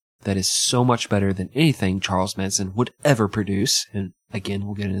that is so much better than anything Charles Manson would ever produce. And again,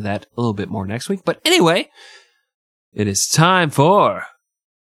 we'll get into that a little bit more next week. But anyway, it is time for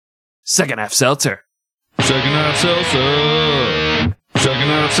Second Half Seltzer. Second half seltzer. Second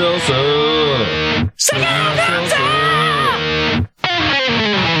half seltzer. Second half seltzer.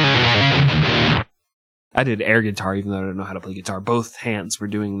 I did air guitar even though I don't know how to play guitar. Both hands were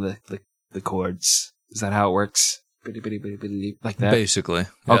doing the chords. Is that how it works? Like that? Basically.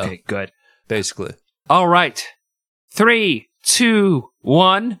 Yeah. Okay, good. Basically. All right. 3, 2,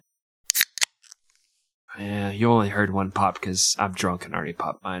 1. Yeah, you only heard one pop because I'm drunk and already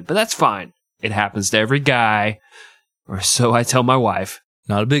popped mine. But that's fine. It happens to every guy. Or so I tell my wife.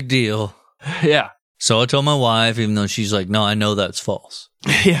 Not a big deal. Yeah. So I told my wife, even though she's like, no, I know that's false.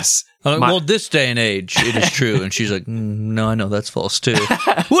 Yes. I'm like, well, this day and age, it is true. And she's like, no, I know that's false too.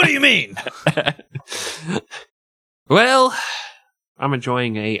 What do you mean? Well, I'm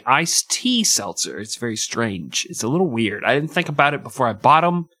enjoying a iced tea seltzer. It's very strange. It's a little weird. I didn't think about it before I bought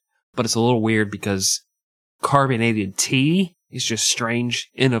them, but it's a little weird because carbonated tea is just strange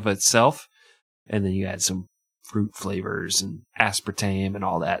in of itself. And then you add some fruit flavors and aspartame and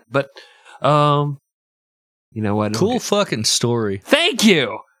all that. But, you know what? Cool fucking story. Thank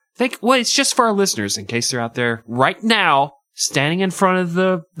you. Well, it's just for our listeners in case they're out there right now, standing in front of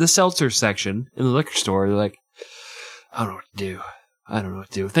the seltzer section in the liquor store. They're like, I don't know what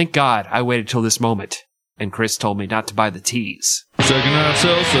to do. Thank God I waited till this moment. And Chris told me not to buy the teas. Second out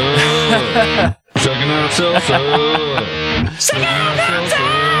seltzer. Second out seltzer. Second out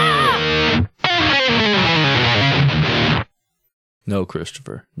seltzer. No,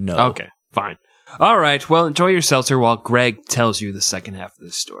 Christopher. No. Okay, fine. All right, well, enjoy your seltzer while Greg tells you the second half of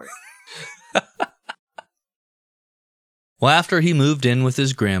this story. Well, after he moved in with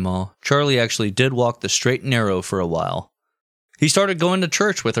his grandma, Charlie actually did walk the straight and narrow for a while. He started going to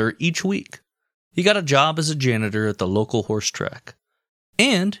church with her each week. He got a job as a janitor at the local horse track.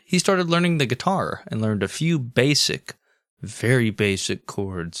 And he started learning the guitar and learned a few basic, very basic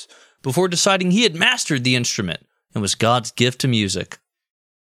chords before deciding he had mastered the instrument and was God's gift to music.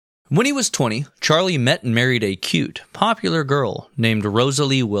 When he was 20, Charlie met and married a cute, popular girl named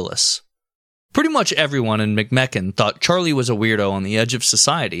Rosalie Willis. Pretty much everyone in McMecken thought Charlie was a weirdo on the edge of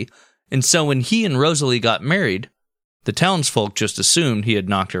society, and so when he and Rosalie got married, the townsfolk just assumed he had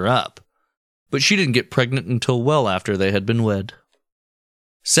knocked her up. But she didn't get pregnant until well after they had been wed.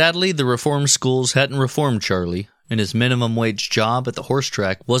 Sadly, the reform schools hadn't reformed Charlie, and his minimum wage job at the horse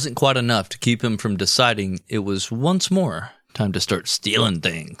track wasn't quite enough to keep him from deciding it was once more time to start stealing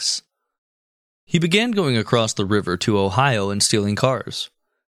things. He began going across the river to Ohio and stealing cars.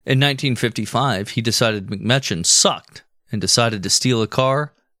 In 1955, he decided McMechen sucked and decided to steal a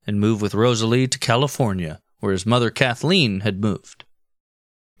car and move with Rosalie to California, where his mother Kathleen had moved.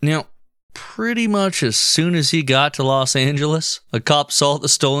 Now, pretty much as soon as he got to Los Angeles, a cop saw the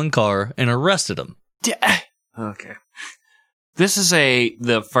stolen car and arrested him. Okay. This is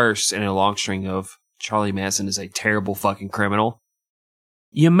the first in a long string of Charlie Manson is a terrible fucking criminal.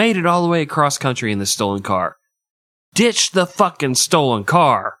 You made it all the way across country in the stolen car. Ditch the fucking stolen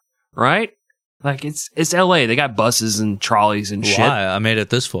car, right? Like, it's LA. They got buses and trolleys and shit. Why? I made it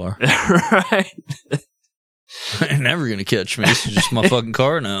this far. Right? You're never going to catch me. This is just my fucking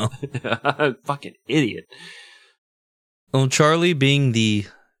car now. Fucking idiot. Well, Charlie, being the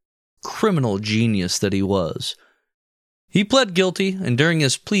criminal genius that he was, he pled guilty and during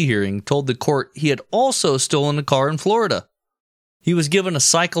his plea hearing told the court he had also stolen a car in Florida. He was given a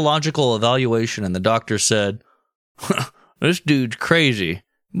psychological evaluation and the doctor said, this dude's crazy,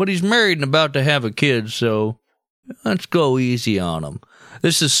 but he's married and about to have a kid, so let's go easy on him.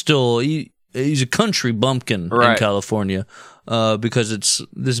 This is still, he's a country bumpkin in California because this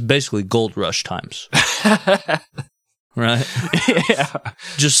is basically gold rush times. Right? Yeah.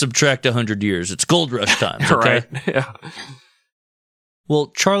 Just subtract 100 years. It's gold rush times, okay? Right. Yeah. Well,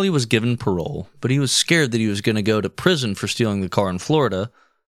 Charlie was given parole, but he was scared that he was going to go to prison for stealing the car in Florida,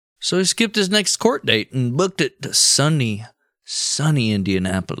 so he skipped his next court date and booked it to sunny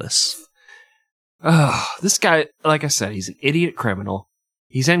Indianapolis. Oh, this guy, like I said, he's an idiot criminal.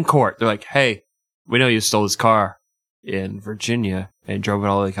 He's in court. They're like, hey, we know you stole this car in Virginia and drove it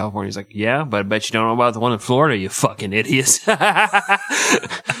all the way to California. He's like, yeah, but I bet you don't know about the one in Florida, you fucking idiots.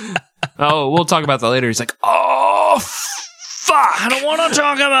 Oh, we'll talk about that later. He's like, oh, fuck. I don't want to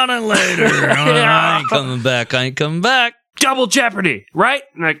talk about it later. I ain't coming back. Double jeopardy, right?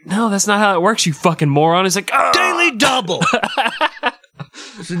 I'm like, no, that's not how it works, you fucking moron. He's like, oh. Daily double.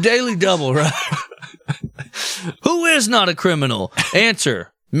 It's a daily double, right? Who is not a criminal?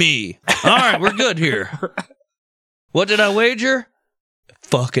 Answer, me. All right, we're good here. What did I wager?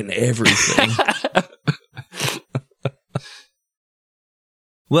 Fucking everything.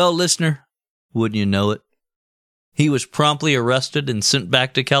 Well, listener, wouldn't you know it? He was promptly arrested and sent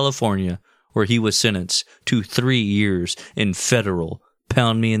back to California, where he was sentenced to 3 years in federal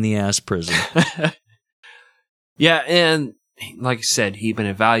pound-me-in-the-ass prison. Yeah, and like I said, he'd been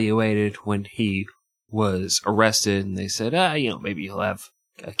evaluated when he was arrested, and they said, maybe he'll have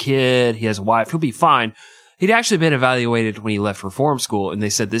a kid, he has a wife, he'll be fine. He'd actually been evaluated when he left reform school, and they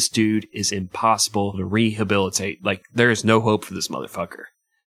said this dude is impossible to rehabilitate. Like, there is no hope for this motherfucker.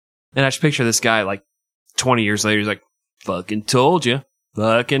 And I just picture this guy, like, 20 years later, he's like, fucking told you.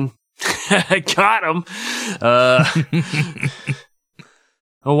 Fucking got him.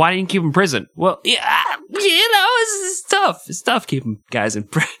 Well, why didn't you keep him in prison? Well, yeah, it's tough. It's tough keeping guys in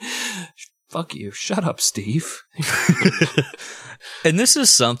prison. Fuck you. Shut up, Steve. And this is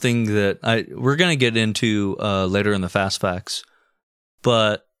something that we're going to get into later in the Fast Facts.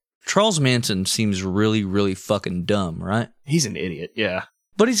 But Charles Manson seems really, really fucking dumb, right? He's an idiot, yeah.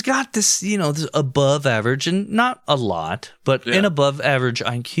 But he's got this, this above average, and not a lot, but an above average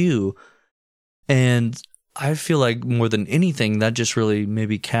IQ. And I feel like more than anything, that just really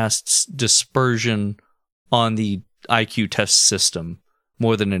maybe casts dispersion on the IQ test system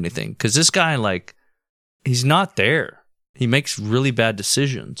more than anything. Because this guy, like, he's not there. He makes really bad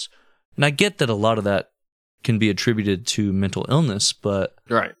decisions. And I get that a lot of that can be attributed to mental illness, but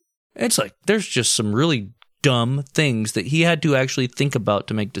right. It's like there's just some really dumb things that he had to actually think about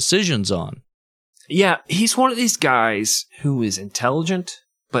to make decisions on. Yeah, he's one of these guys who is intelligent,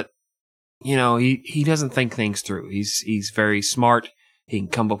 but, he doesn't think things through. He's very smart. He can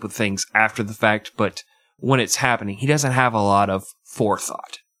come up with things after the fact, but when it's happening, he doesn't have a lot of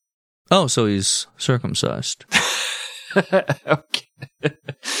forethought. Oh, so he's circumcised. Okay.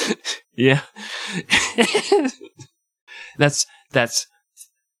 Yeah. That's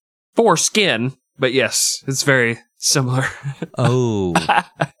foreskin, but yes, it's very similar. Oh.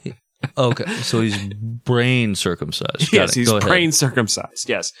 Okay, so he's brain circumcised. Yes, he's brain circumcised,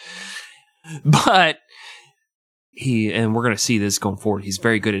 yes. But and we're going to see this going forward, he's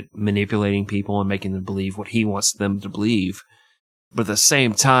very good at manipulating people and making them believe what he wants them to believe. But at the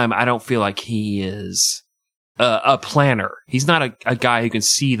same time, I don't feel like he is a planner. He's not a guy who can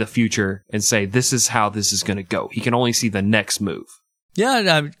see the future and say, this is how this is going to go. He can only see the next move. Yeah,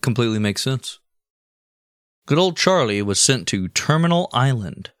 that completely makes sense. Good old Charlie was sent to Terminal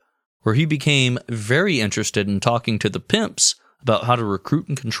Island, where he became very interested in talking to the pimps about how to recruit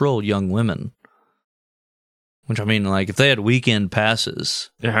and control young women. Which, I mean, like, if they had weekend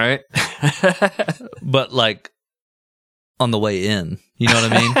passes. All right. But, like, on the way in. You know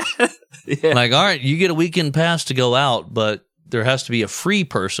what I mean? Yeah. Like, all right, you get a weekend pass to go out, but there has to be a free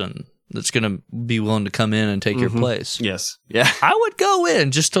person that's going to be willing to come in and take your place. Yes. Yeah. I would go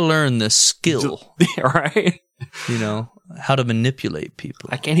in just to learn this skill. Right. How to manipulate people.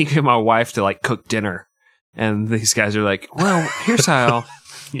 I can't even get my wife to, like, cook dinner. And these guys are like, well, here's how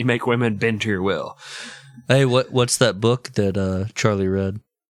you make women bend to your will. Hey, what's that book that Charlie read?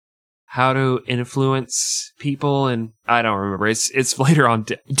 How to Influence People, and I don't remember. It's later on.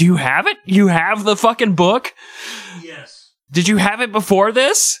 Do you have it? You have the fucking book? Yes. Did you have it before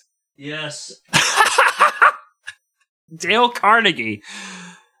this? Yes. Dale Carnegie.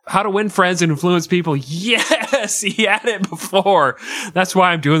 How to Win Friends and Influence People. Yes, he had it before. That's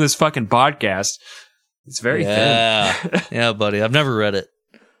why I'm doing this fucking podcast. It's very thin. Yeah, buddy. I've never read it,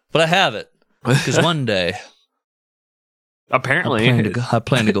 but I have it because one day. Apparently, I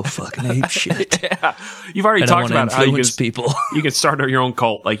plan to go fucking ape shit. Yeah, you've already talked about how you can people. You can start your own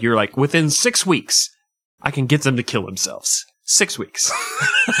cult. Like you're like within 6 weeks, I can get them to kill themselves. 6 weeks.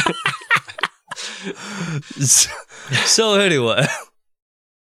 So anyway,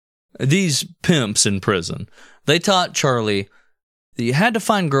 these pimps in prison, they taught Charlie that you had to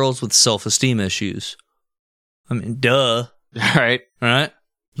find girls with self-esteem issues. I mean, duh. All right.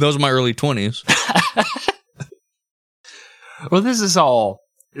 Those are my early 20s. Well, this is all.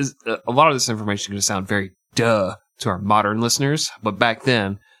 A lot of this information is going to sound very duh to our modern listeners, but back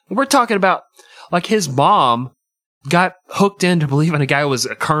then, we're talking about like his mom got hooked into believing a guy was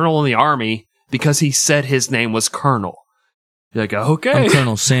a colonel in the army because he said his name was Colonel. You're like, okay. I'm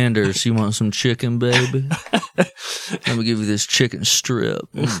Colonel Sanders. You want some chicken, baby? Let me give you this chicken strip.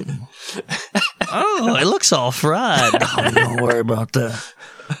 Oh, it looks all fried. Oh, don't worry about that.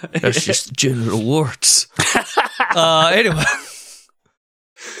 That's just genital warts. Anyway.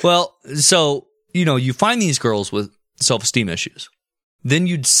 Well, so, you find these girls with self-esteem issues. Then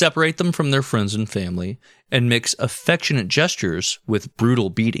you'd separate them from their friends and family and mix affectionate gestures with brutal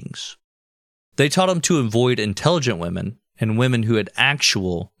beatings. They taught them to avoid intelligent women and women who had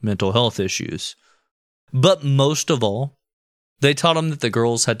actual mental health issues. But most of all, they taught him that the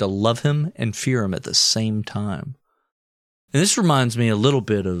girls had to love him and fear him at the same time. And this reminds me a little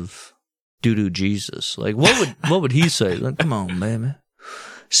bit of Doo-Doo Jesus. Like, what would he say? Like, come on, baby.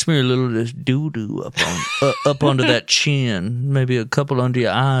 Smear a little of this doo-doo up under that chin. Maybe a couple under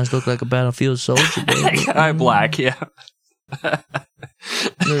your eyes. Look like a battlefield soldier, baby. Eye black, yeah.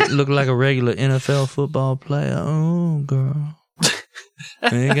 Look like a regular NFL football player. Oh, girl.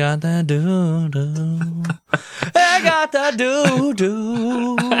 Ain't got that doo-doo. I got that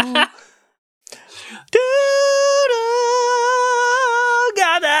doo-doo. Doo-doo.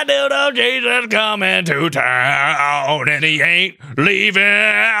 Got that doo-doo. Jesus coming to town. And he ain't leaving.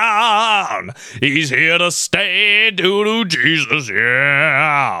 He's here to stay. Doo-doo Jesus.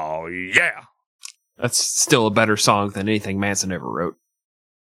 Yeah. Yeah. That's still a better song than anything Manson ever wrote.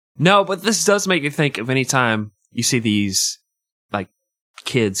 No, but this does make you think of any time you see these, like,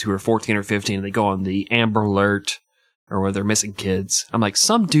 kids who are 14 or 15 and they go on the Amber Alert or where they're missing kids. I'm like,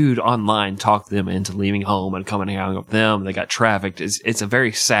 some dude online talked them into leaving home and coming hang out with them. They got trafficked. It's a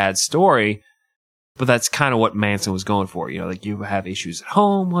very sad story, but that's kind of what Manson was going for. You know, like, you have issues at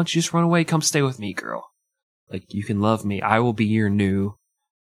home. Why don't you just run away? Come stay with me, girl. Like, you can love me. I will be your new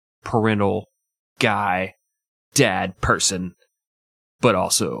parental guy, dad, person, but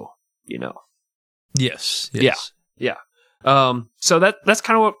also, you know. Yes. Yeah. So that's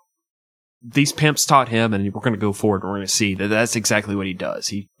kind of what these pimps taught him, and we're going to go forward and we're going to see that that's exactly what he does.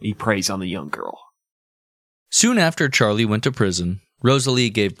 He preys on the young girl. Soon after Charlie went to prison, Rosalie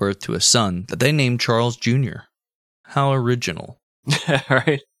gave birth to a son that they named Charles Jr. How original.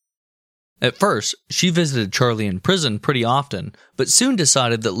 Right? At first, she visited Charlie in prison pretty often, but soon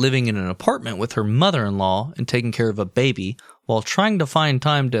decided that living in an apartment with her mother-in-law and taking care of a baby while trying to find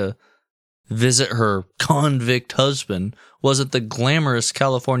time to visit her convict husband wasn't the glamorous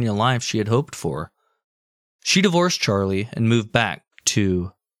California life she had hoped for. She divorced Charlie and moved back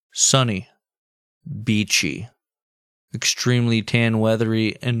to sunny, beachy, extremely tan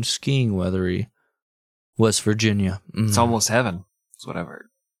weathery and skiing weathery West Virginia. It's almost heaven. That's what I've heard.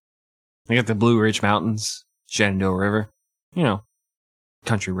 They got the Blue Ridge Mountains, Shenandoah River, you know,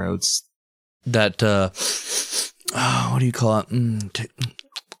 country roads. That, what do you call it?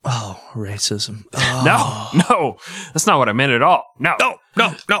 Racism. Oh. No, that's not what I meant at all. No.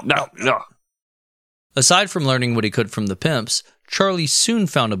 Aside from learning what he could from the pimps, Charlie soon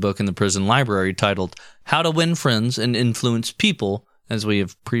found a book in the prison library titled How to Win Friends and Influence People, as we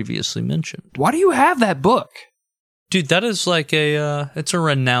have previously mentioned. Why do you have that book? Dude, that is like it's a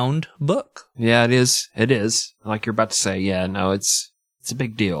renowned book. Yeah, it is. It is. Like you're about to say, yeah, no, it's a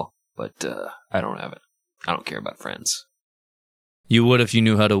big deal, but I don't have it. I don't care about friends. You would if you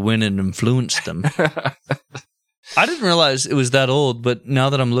knew how to win and influence them. I didn't realize it was that old, but now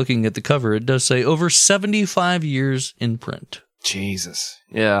that I'm looking at the cover, it does say over 75 years in print. Jesus.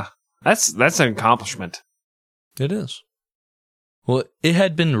 Yeah. That's an accomplishment. It is. Well, it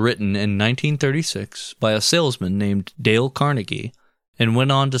had been written in 1936 by a salesman named Dale Carnegie and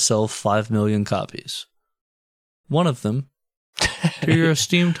went on to sell 5 million copies. One of them to your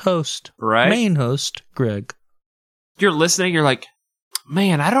esteemed host, right? Main host, Greg. You're listening, you're like,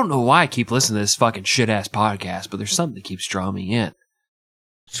 man, I don't know why I keep listening to this fucking shit-ass podcast, but there's something that keeps drawing me in.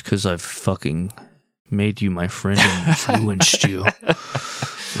 It's because I've fucking made you my friend and influenced you.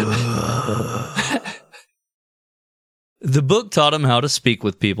 The book taught him how to speak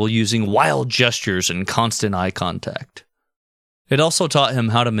with people using wild gestures and constant eye contact. It also taught him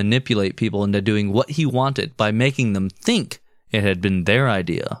how to manipulate people into doing what he wanted by making them think it had been their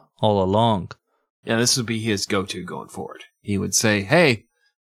idea all along. Yeah, this would be his go-to going forward. He would say, hey,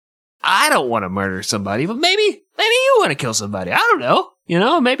 I don't want to murder somebody, but maybe you want to kill somebody. I don't know. You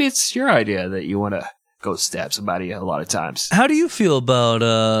know, maybe it's your idea that you want to go stab somebody a lot of times. How do you feel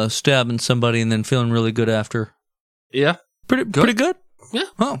about stabbing somebody and then feeling really good after? Yeah. Pretty good? Yeah.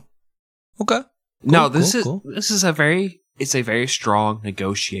 Oh. Okay. No, this is a very strong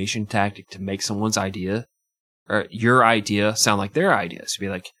negotiation tactic to make someone's idea or your idea sound like their idea. So be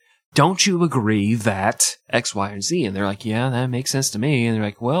like, don't you agree that X, Y, and Z? And they're like, yeah, that makes sense to me. And they're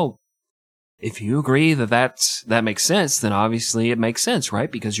like, well, if you agree that makes sense, then obviously it makes sense, right?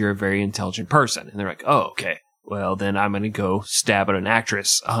 Because you're a very intelligent person. And they're like, oh, okay. Well, then I'm going to go stab at an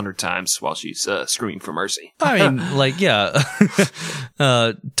actress 100 times while she's screaming for mercy. I mean, like, yeah.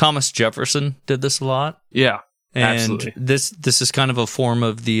 Thomas Jefferson did this a lot. Yeah, and absolutely. This is kind of a form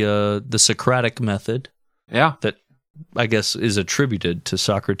of the Socratic method. Yeah. That I guess is attributed to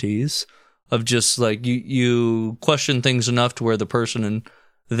Socrates, of just like you question things enough to where the person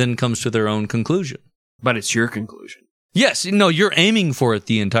then comes to their own conclusion. But it's your conclusion. Yes, no, you're aiming for it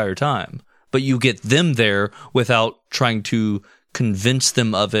the entire time, but you get them there without trying to convince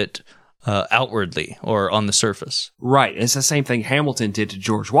them of it outwardly or on the surface. Right. It's the same thing Hamilton did to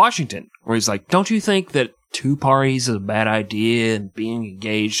George Washington, where he's like, don't you think that two parties is a bad idea and being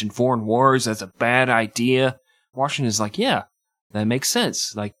engaged in foreign wars, that's a bad idea? Washington's like, yeah, that makes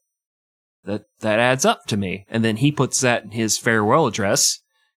sense. Like, that adds up to me. And then he puts that in his farewell address,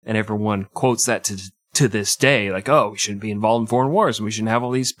 And everyone quotes that to this day, like, oh, we shouldn't be involved in foreign wars, and we shouldn't have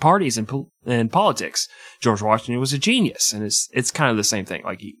all these parties and politics. George Washington was a genius, and it's kind of the same thing.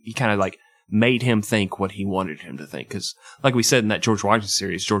 Like, he kind of like made him think what he wanted him to think. Because, like we said in that George Washington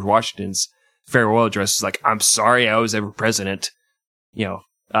series, George Washington's farewell address is like, I'm sorry I was ever president. You know,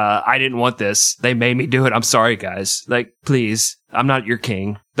 I didn't want this. They made me do it. I'm sorry, guys. Like, please, I'm not your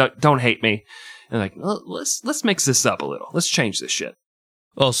king. Don't hate me. And like, well, let's mix this up a little. Let's change this shit.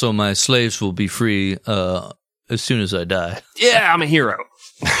 Also, my slaves will be free as soon as I die. Yeah, I'm a hero.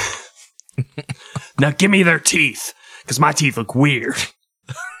 Now give me their teeth, because my teeth look weird.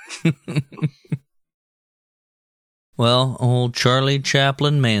 Well, old Charlie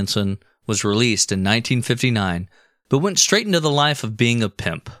Chaplin Manson was released in 1959, but went straight into the life of being a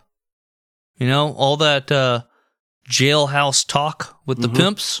pimp. You know, all that jailhouse talk with the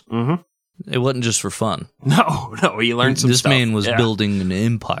pimps? Mm-hmm. It wasn't just for fun. No, he learned some This stuff. man was building an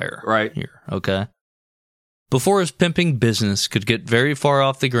empire. Right. Here, okay? Before his pimping business could get very far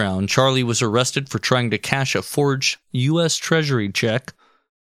off the ground, Charlie was arrested for trying to cash a forged U.S. Treasury check.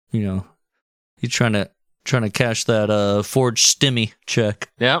 You know, he's trying to cash that forged STEMI check.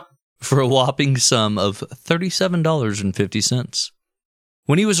 Yep. For a whopping sum of $37.50.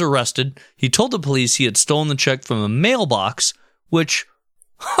 When he was arrested, he told the police he had stolen the check from a mailbox, which,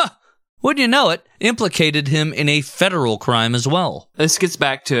 wouldn't you know it, implicated him in a federal crime as well. This gets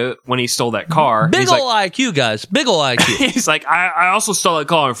back to when he stole that car. Big ol' IQ, guys. Big ol' IQ. He's like, I also stole that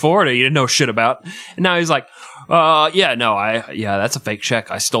car in Florida you didn't know shit about. And now he's like, that's a fake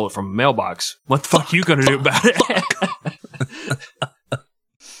check. I stole it from a mailbox. What the fuck you gonna do about it?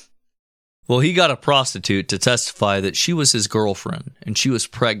 Well, he got a prostitute to testify that she was his girlfriend, and she was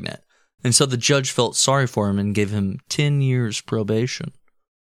pregnant. And so the judge felt sorry for him and gave him 10 years probation.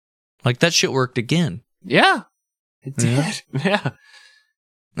 Like, that shit worked again. Yeah. It did. Yeah.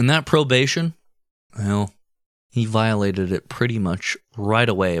 And that probation, well, he violated it pretty much right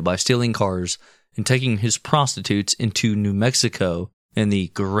away by stealing cars and taking his prostitutes into New Mexico and the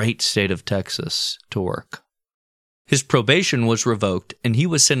great state of Texas to work. His probation was revoked, and he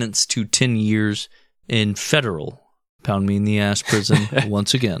was sentenced to 10 years in federal pound-me-in-the-ass prison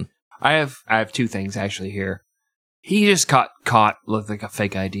once again. I have two things actually here. He just caught with like a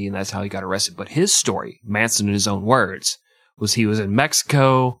fake ID, and that's how he got arrested. But his story, Manson in his own words, was he was in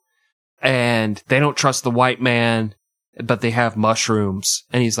Mexico, and they don't trust the white man, but they have mushrooms.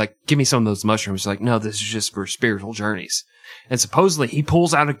 And he's like, give me some of those mushrooms. He's like, no, this is just for spiritual journeys. And supposedly he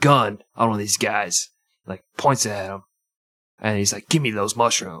pulls out a gun on one of these guys, like points it at him. And he's like, give me those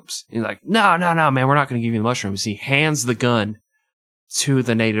mushrooms. And he's like, no, man, we're not going to give you the mushrooms. He hands the gun to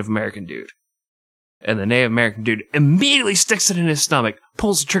the Native American dude. And the Native American dude immediately sticks it in his stomach,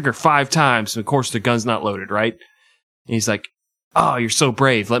 pulls the trigger 5 times, and of course the gun's not loaded, right? And he's like, oh, you're so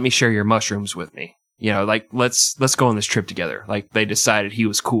brave. Let me share your mushrooms with me. You know, like, let's go on this trip together. Like, they decided he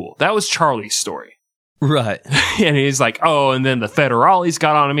was cool. That was Charlie's story. Right. And he's like, oh, and then the federales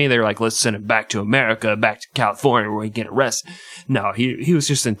got on me. They were like, let's send him back to America, back to California where he can get arrested. No, he was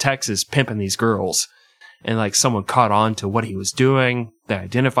just in Texas pimping these girls. And like someone caught on to what he was doing. They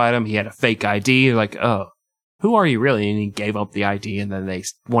identified him. He had a fake ID. They're like, oh, who are you really? And he gave up the ID, and then they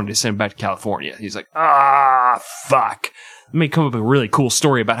wanted to send him back to California. He's like, fuck. Let me come up with a really cool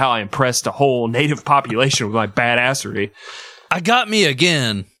story about how I impressed a whole native population with my badassery. I got me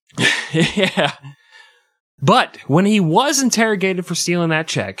again. Yeah. But when he was interrogated for stealing that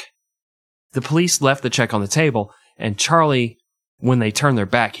check, the police left the check on the table, and Charlie, when they turned their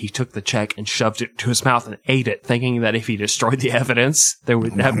back, he took the check and shoved it to his mouth and ate it, thinking that if he destroyed the evidence, they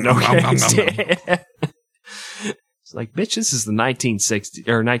would have no case. It's like, bitch, this is the 1960s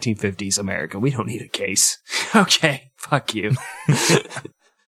or 1950s America. We don't need a case. Okay, fuck you.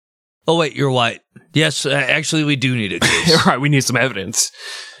 Oh, wait, you're white. Yes, actually, we do need a case. Right, we need some evidence.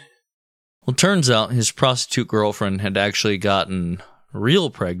 Well, turns out his prostitute girlfriend had actually gotten real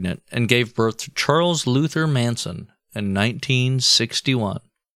pregnant and gave birth to Charles Luther Manson in 1961.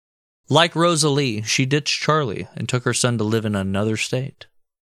 Like Rosalie, she ditched Charlie and took her son to live in another state.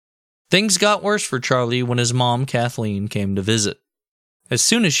 Things got worse for Charlie when his mom, Kathleen, came to visit. As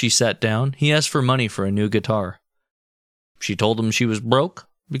soon as she sat down, he asked for money for a new guitar. She told him she was broke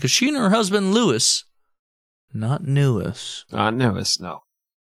because she and her husband, Louis, not Newis, no.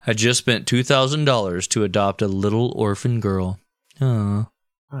 had just spent $2,000 to adopt a little orphan girl. Aww.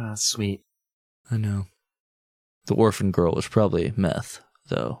 Oh, that's sweet. I know. The orphan girl was probably meth,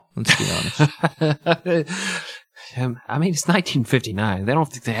 though. Let's be honest. I mean, it's 1959. They don't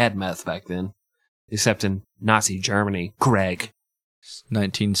think they had meth back then. Except in Nazi Germany. Greg.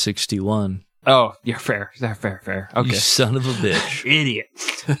 1961. Oh, you're fair. Fair. Okay. You son of a bitch. Idiot.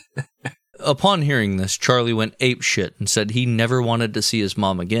 Upon hearing this, Charlie went apeshit and said he never wanted to see his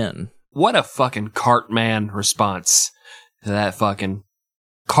mom again. What a fucking Cartman response to that fucking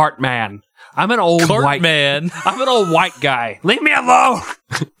Cartman. I'm an old white man. I'm an old white guy. Leave me alone.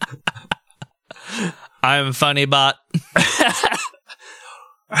 I'm funny, but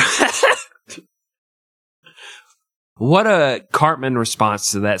what a Cartman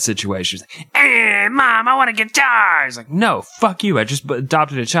response to that situation. Hey, Mom, I want a guitar. He's like, no, fuck you. I just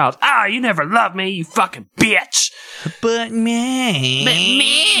adopted a child. Ah, you never loved me, you fucking bitch. But me.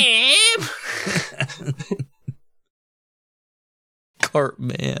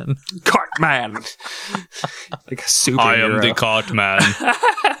 Cartman. Cartman. Like a superhero. I am the Cartman,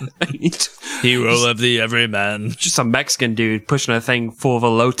 hero of the everyman. Just a Mexican dude pushing a thing full of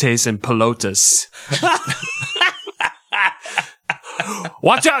elotes and pelotas.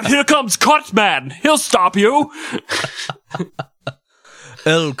 Watch out, here comes Cartman. He'll stop you.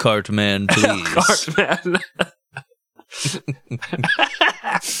 El Cartman, please. Cartman.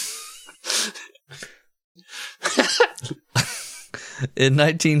 In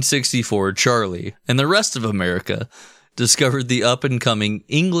 1964, Charlie and the rest of America discovered the up-and-coming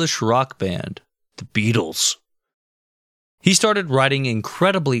English rock band, the Beatles. He started writing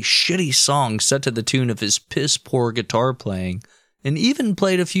incredibly shitty songs set to the tune of his piss-poor guitar playing, and even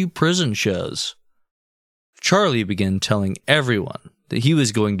played a few prison shows. Charlie began telling everyone that he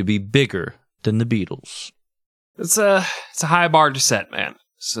was going to be bigger than the Beatles. It's a high bar to set, man.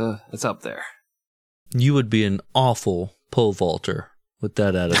 It's up there. You would be an awful pole vaulter with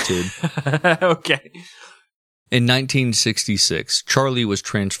that attitude. Okay. In 1966, Charlie was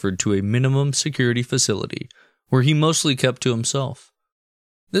transferred to a minimum security facility where he mostly kept to himself.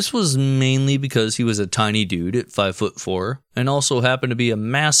 This was mainly because he was a tiny dude at 5'4", and also happened to be a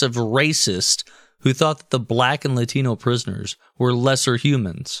massive racist who thought that the black and Latino prisoners were lesser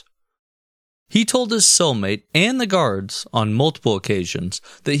humans. He told his cellmate and the guards on multiple occasions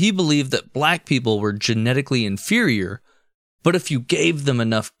that he believed that black people were genetically inferior, but if you gave them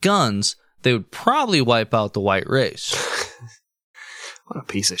enough guns, they would probably wipe out the white race. What a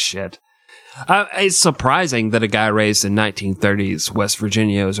piece of shit. It's surprising that a guy raised in 1930s West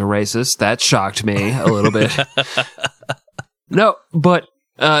Virginia is a racist. That shocked me a little bit. No, but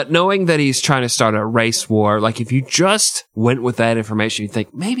knowing that he's trying to start a race war, like if you just went with that information, you'd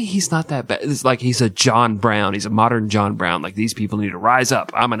think maybe he's not that bad. It's like he's a John Brown. He's a modern John Brown. Like these people need to rise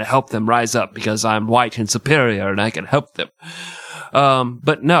up. I'm going to help them rise up because I'm white and superior and I can help them.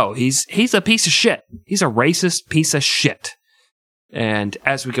 But no, he's a piece of shit. He's a racist piece of shit. And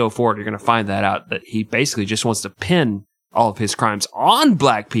as we go forward, you're going to find that out, that he basically just wants to pin all of his crimes on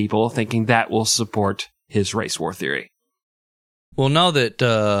black people, thinking that will support his race war theory. Well, now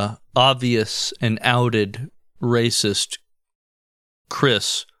that obvious and outed racist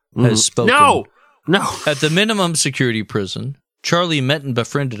Chris has spoken. No! At the minimum security prison, Charlie met and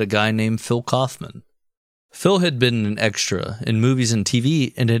befriended a guy named Phil Kaufman. Phil had been an extra in movies and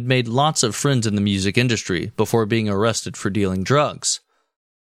TV and had made lots of friends in the music industry before being arrested for dealing drugs.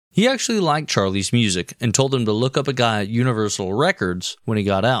 He actually liked Charlie's music and told him to look up a guy at Universal Records when he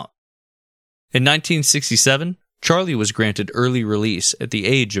got out. In 1967, Charlie was granted early release at the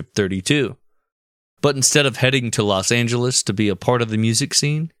age of 32. But instead of heading to Los Angeles to be a part of the music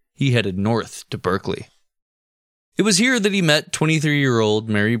scene, he headed north to Berkeley. It was here that he met 23-year-old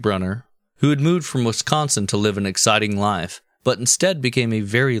Mary Brunner, who had moved from Wisconsin to live an exciting life, but instead became a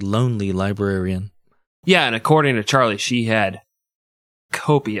very lonely librarian. Yeah, and according to Charlie, she had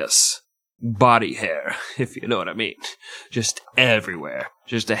copious body hair, if you know what I mean. Just everywhere.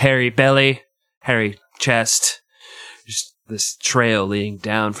 Just a hairy belly, hairy chest, just this trail leading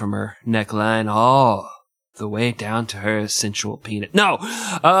down from her neckline all the way down to her sensual penis. No!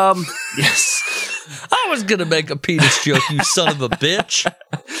 Yes. I was gonna make a penis joke, you son of a bitch!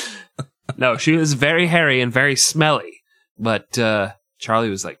 No, she was very hairy and very smelly. But Charlie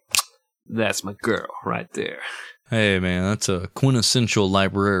was like, that's my girl right there. Hey, man, that's a quintessential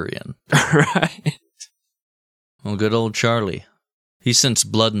librarian. Right. Well, good old Charlie. He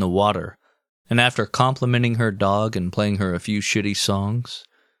sensed blood in the water, and after complimenting her dog and playing her a few shitty songs,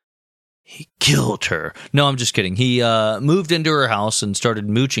 he killed her. No, I'm just kidding. He moved into her house and started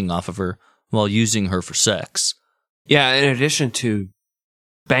mooching off of her while using her for sex. Yeah, in addition to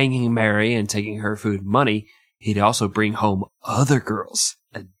banging Mary and taking her food and money, he'd also bring home other girls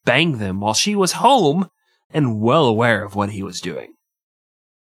and bang them while she was home and well aware of what he was doing.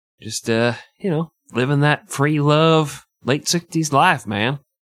 Just, living that free love, late 60s life, man.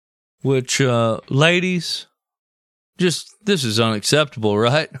 Which, ladies, this is unacceptable,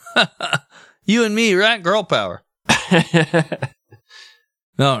 right? You and me, right? Girl power.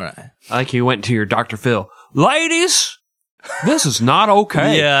 All right. I like you went to your Dr. Phil. Ladies, this is not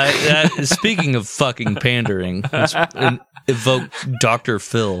okay. Yeah, speaking of fucking pandering, let's evoke Dr.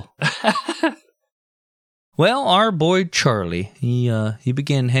 Phil. Well, our boy Charlie, he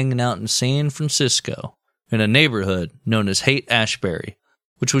began hanging out in San Francisco in a neighborhood known as Haight-Ashbury,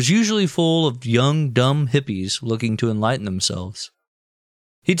 which was usually full of young, dumb hippies looking to enlighten themselves.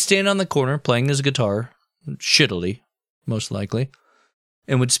 He'd stand on the corner playing his guitar, shittily, most likely,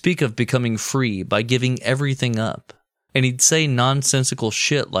 and would speak of becoming free by giving everything up. And he'd say nonsensical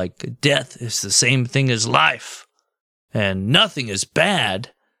shit like, death is the same thing as life, and nothing is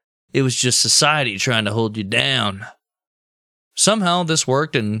bad. It was just society trying to hold you down. Somehow this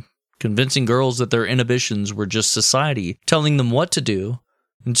worked in convincing girls that their inhibitions were just society telling them what to do,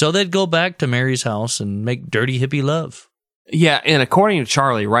 and so they'd go back to Mary's house and make dirty hippie love. Yeah, and according to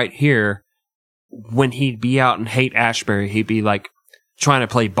Charlie right here, when he'd be out in Haight-Ashbury, he'd be like trying to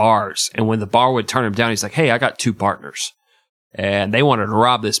play bars, and when the bar would turn him down, he's like, hey, I got 2 partners, and they wanted to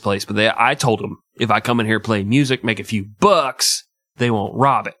rob this place, but I told them, if I come in here, play music, make a few bucks, they won't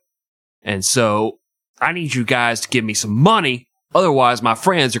rob it. And so I need you guys to give me some money. Otherwise, my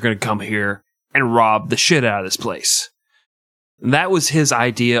friends are going to come here and rob the shit out of this place. And that was his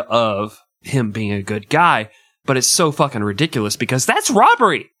idea of him being a good guy. But it's so fucking ridiculous because that's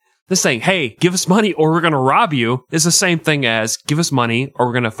robbery. This saying, hey, give us money or we're going to rob you is the same thing as give us money or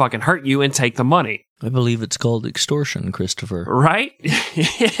we're going to fucking hurt you and take the money. I believe it's called extortion, Christopher. Right?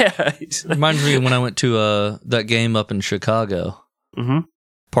 Yeah. Reminds me of when I went to that game up in Chicago. Mm-hmm.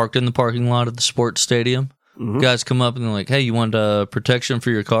 Parked in the parking lot of the sports stadium. Mm-hmm. Guys come up and they're like, hey, you want protection for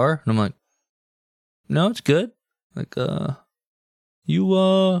your car? And I'm like, no, it's good. Like,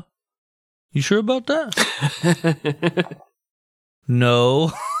 you sure about that?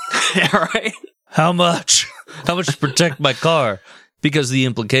 No. Yeah, right? How much? How much to protect my car? Because the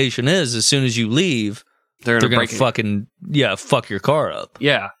implication is as soon as you leave, they're going to fucking, fuck your car up.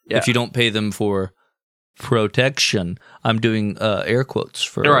 Yeah. If you don't pay them for protection. I'm doing air quotes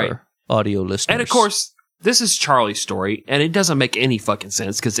for our audio listeners. And of course, this is Charlie's story, and it doesn't make any fucking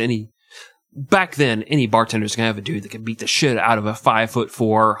sense because back then, any bartender's gonna have a dude that can beat the shit out of a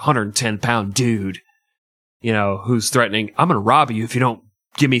 5'4", 110-pound dude, who's threatening, I'm gonna rob you if you don't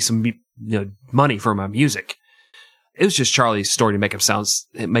give me some money for my music. It was just Charlie's story to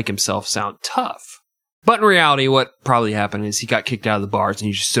make himself sound tough. But in reality, what probably happened is he got kicked out of the bars and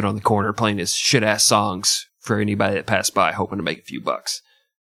he just stood on the corner playing his shit-ass songs for anybody that passed by, hoping to make a few bucks.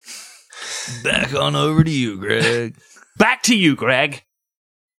 Back on over to you, Greg. Back to you, Greg.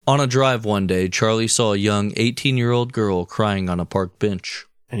 On a drive one day, Charlie saw a young 18-year-old girl crying on a park bench.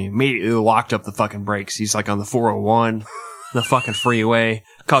 And he immediately locked up the fucking brakes. He's like on the 401, the fucking freeway,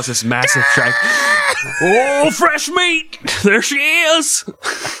 caused this massive track. Oh, fresh meat! There she is!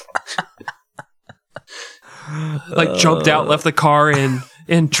 Like jumped out, left the car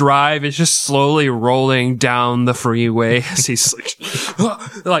in drive. It's just slowly rolling down the freeway as he's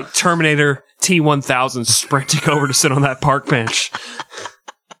like Terminator T-1000 sprinting over to sit on that park bench.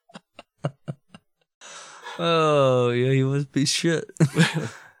 Oh, yeah, he must be shit.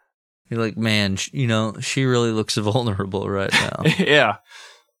 You're like, man, she really looks vulnerable right now. Yeah.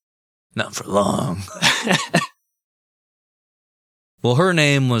 Not for long. Well, her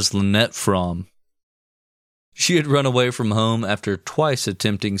name was Lynette Fromm. She had run away from home after twice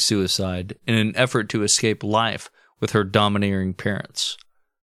attempting suicide in an effort to escape life with her domineering parents.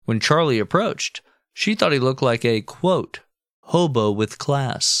 When Charlie approached, she thought he looked like a, quote, hobo with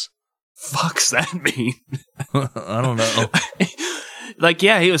class. Fuck's that mean? I don't know. Like,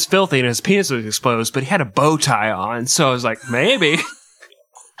 yeah, he was filthy and his penis was exposed, but he had a bow tie on, so I was like, maybe.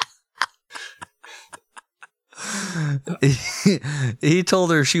 He told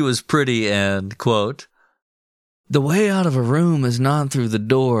her she was pretty and, quote, the way out of a room is not through the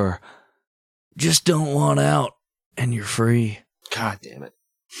door. Just don't want out, and you're free. God damn it.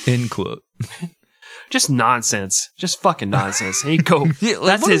 End quote. Just nonsense. Just fucking nonsense. He'd go, yeah,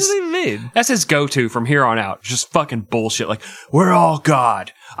 like, what does it mean? That's his go-to from here on out. Just fucking bullshit. Like, we're all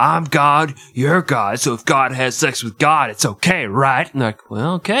God. I'm God. You're God. So if God has sex with God, it's okay, right? And like,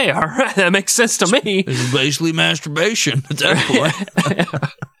 well, okay. All right. That makes sense to me. It's basically masturbation at that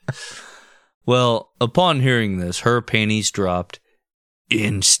point. Well, upon hearing this, her panties dropped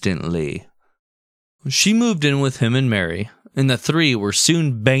instantly. She moved in with him and Mary, and the three were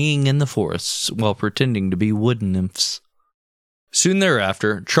soon banging in the forests while pretending to be wood nymphs. Soon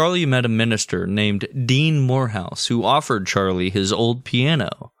thereafter, Charlie met a minister named Dean Morehouse who offered Charlie his old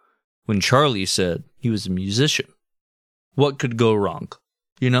piano when Charlie said he was a musician. What could go wrong?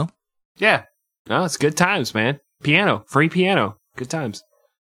 Yeah. No, it's good times, man. Piano. Free piano. Good times.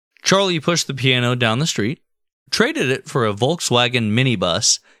 Charlie pushed the piano down the street, traded it for a Volkswagen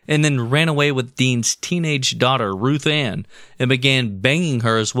minibus, and then ran away with Dean's teenage daughter, Ruth Ann, and began banging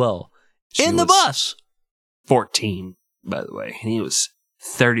her as well. She in the was bus! 14, by the way, and he was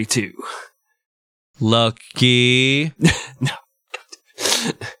 32. Lucky.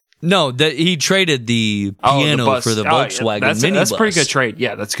 No, that he traded the piano for the Volkswagen minibus. That's a pretty good trade.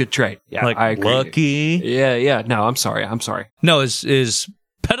 Yeah, that's a good trade. Yeah, like, I agree. Lucky. Yeah. No, I'm sorry. No, is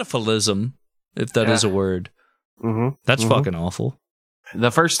pedophilism, if that is a word. Mm-hmm. That's fucking awful. The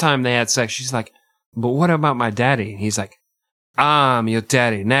first time they had sex, she's like, but what about my daddy? And he's like, I'm your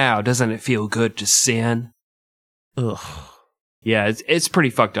daddy now. Doesn't it feel good to sin? Ugh. Yeah, it's pretty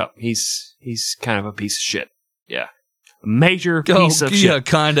fucked up. He's kind of a piece of shit. Yeah. Major piece of shit. Yeah,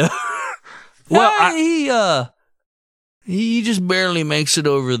 kind of. Well, he just barely makes it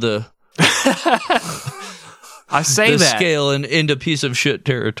over the I say that scale and into piece of shit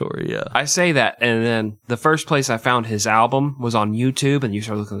territory. Yeah, I say that, and then the first place I found his album was on YouTube, and you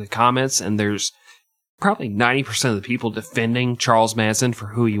start looking at the comments, and there's probably 90% of the people defending Charles Manson for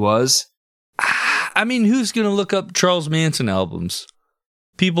who he was. I mean, who's gonna look up Charles Manson albums?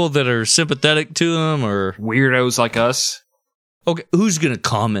 People that are sympathetic to him, or weirdos like us. Okay, who's gonna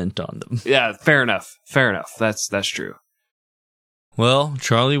comment on them? Yeah, fair enough. That's true. Well,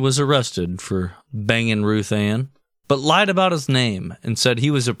 Charlie was arrested for banging Ruth Ann, but lied about his name and said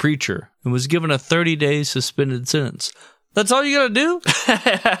he was a preacher and was given a 30-day suspended sentence. That's all you gotta do?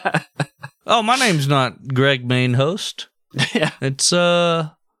 Oh, my name's not Greg, main host. Yeah. It's,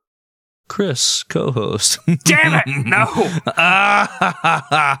 Chris, co-host. Damn it! No!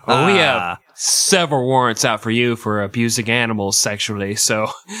 Well, we have several warrants out for you for abusing animals sexually, so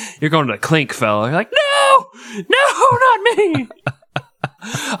you're going to clink, fella. You're like, no, not me.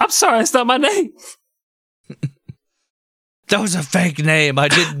 I'm sorry, that's not my name. That was a fake name. I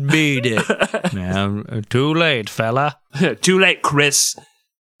didn't mean it. Man, too late, fella. Too late, Chris,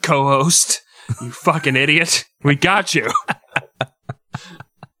 co-host. You fucking idiot. We got you.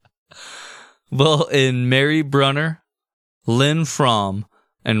 Well, in Mary Brunner, Lynn Fromm,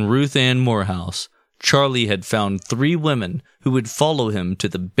 and Ruth Ann Morehouse, Charlie had found 3 women who would follow him to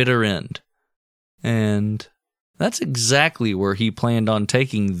the bitter end. And that's exactly where he planned on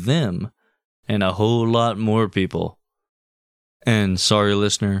taking them and a whole lot more people. And sorry,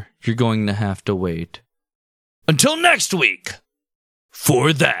 listener, you're going to have to wait until next week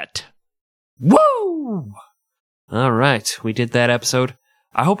for that. Woo! All right, we did that episode.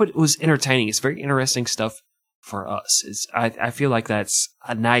 I hope it was entertaining. It's very interesting stuff for us. I feel like that's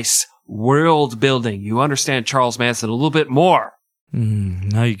a nice world building. You understand Charles Manson a little bit more.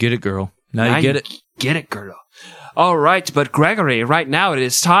 Now you get it, girl. Now you get it. Get it, girl. All right, but Gregory, right now it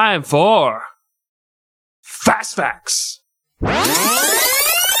is time for Fast Facts.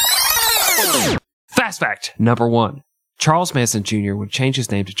 Fast fact number 1. Charles Manson Jr. would change his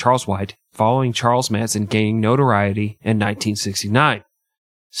name to Charles White following Charles Manson gaining notoriety in 1969.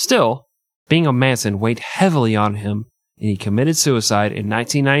 Still, being a Manson weighed heavily on him, and he committed suicide in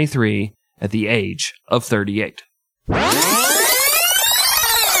 1993 at the age of 38.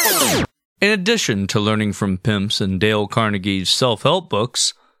 In addition to learning from pimps and Dale Carnegie's self-help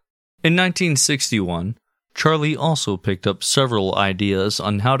books, in 1961, Charlie also picked up several ideas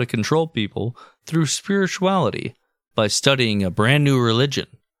on how to control people through spirituality by studying a brand new religion,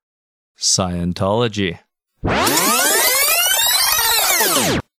 Scientology.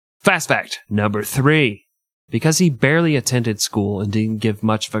 Fast fact number 3. Because he barely attended school and didn't give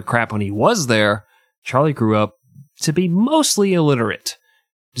much of a crap when he was there, Charlie grew up to be mostly illiterate.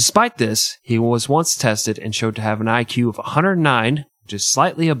 Despite this, he was once tested and showed to have an IQ of 109, which is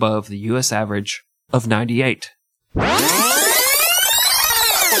slightly above the U.S. average of 98.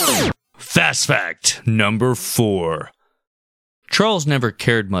 Fast fact number 4. Charles never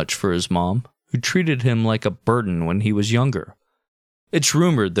cared much for his mom, who treated him like a burden when he was younger. It's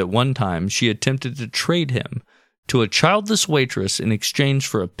rumored that one time she attempted to trade him to a childless waitress in exchange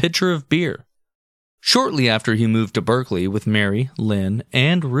for a pitcher of beer. Shortly after he moved to Berkeley with Mary, Lynn,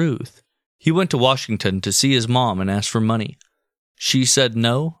 and Ruth, he went to Washington to see his mom and ask for money. She said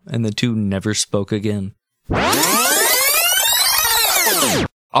no, and the two never spoke again.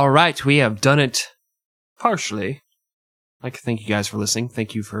 All right, we have done it partially. I'd like to thank you guys for listening.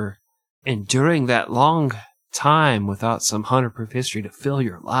 Thank you for enduring that long time without some 100 Proof History to fill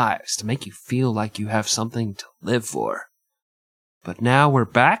your lives, to make you feel like you have something to live for. But now we're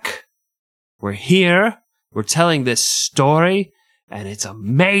back. We're here. We're telling this story, and it's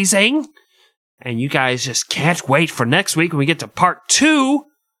amazing. And you guys just can't wait for next week when we get to part 2,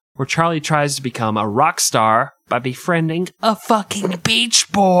 where Charlie tries to become a rock star by befriending a fucking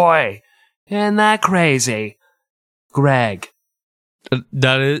beach boy. Isn't that crazy? Greg.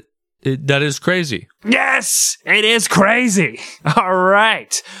 That is crazy. Yes, it is crazy. All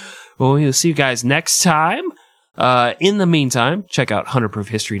right. Well, we'll see you guys next time. In the meantime, check out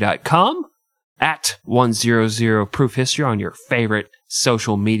 100proofhistory.com, at 100proofhistory on your favorite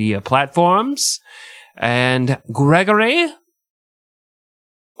social media platforms. And Gregory,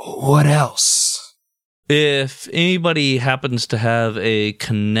 what else? If anybody happens to have a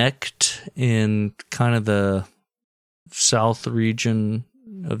connect in kind of the south region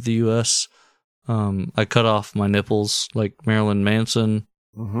of the U.S., I cut off my nipples like Marilyn Manson.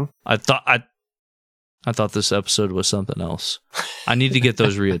 Mm-hmm. I thought this episode was something else. I need to get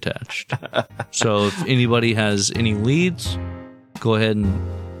those reattached. So if anybody has any leads, go ahead and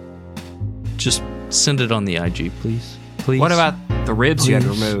just send it on the IG, please. Please. What about the ribs you had to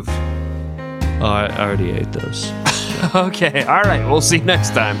remove? Oh, I already ate those. Okay, all right. We'll see you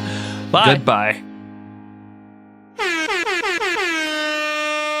next time. Bye. Goodbye.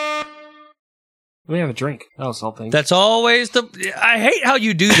 We have a drink. That was the whole thing. That's always I hate how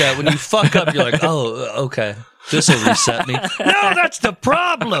you do that when you fuck up. You're like, oh, okay, this will reset me. No, that's the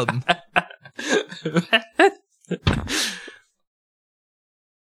problem.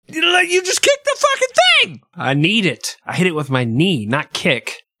 You just kicked the fucking thing. I need it. I hit it with my knee, not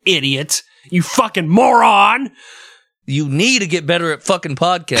kick. Idiot. You fucking moron. You need to get better at fucking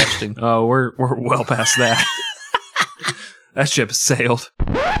podcasting. Oh, we're well past that. That ship has sailed.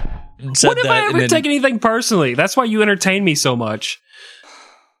 When have I ever taken anything personally? That's why you entertain me so much.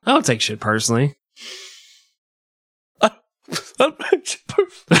 I don't take shit personally.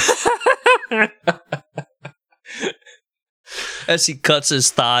 As he cuts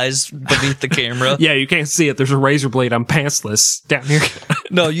his thighs beneath the camera. Yeah, you can't see it. There's a razor blade. I'm pantsless down here.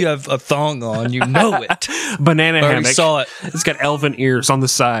 No, you have a thong on. You know it. Banana I already hammock. saw it. It's got elven ears on the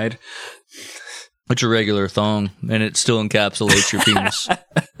side. It's a regular thong, and it still encapsulates your penis.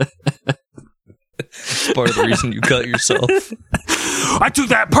 It's part of the reason you cut yourself. I took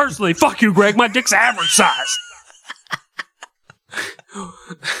that personally. Fuck you, Greg. My dick's average size.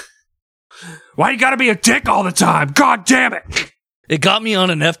 Why you gotta be a dick all the time? God damn it. It got me on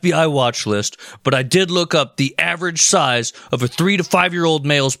an FBI watch list, but I did look up the average size of a 3 to 5 year old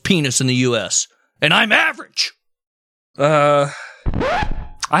male's penis in the U.S., and I'm average.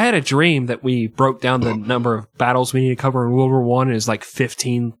 I had a dream that we broke down the number of battles we need to cover in World War I, and it's like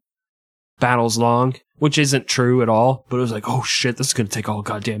 15 battles long, which isn't true at all, but it was like, oh shit, this is gonna take all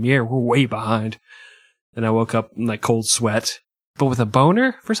goddamn year. We're way behind. And I woke up in like cold sweat, but with a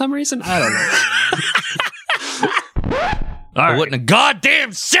boner for some reason. I don't know. I wouldn't have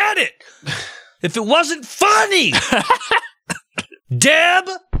goddamn said it if it wasn't funny. Deb,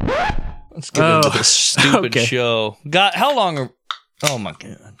 let's get into this stupid show. God, how long are? Oh my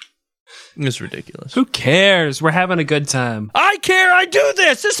god, it's ridiculous. Who cares? We're having a good time. I care. I do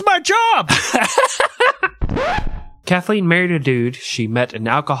this. This is my job. Kathleen married a dude she met in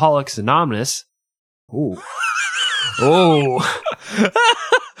Alcoholics Anonymous. Ooh. Oh.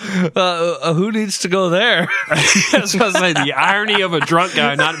 Who needs to go there? I was going to say, the irony of a drunk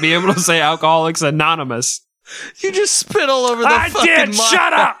guy not being able to say Alcoholics Anonymous. You just spit all over the fucking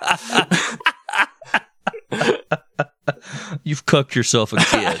Shut up! You've cooked yourself a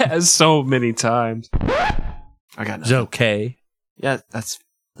kid. So many times. I got It's okay. Yeah, that's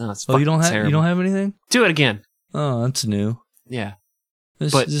terrible. You don't have anything? Do it again. Oh, that's new. Yeah.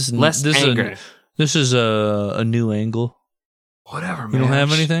 This Less anger. This is a new angle. Whatever, man. You don't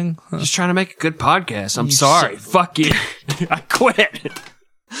have anything? Huh? Just trying to make a good podcast. I'm sorry. Fuck you. I quit.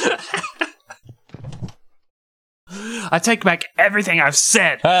 I take back everything I've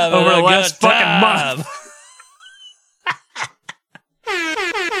said over the last fucking month.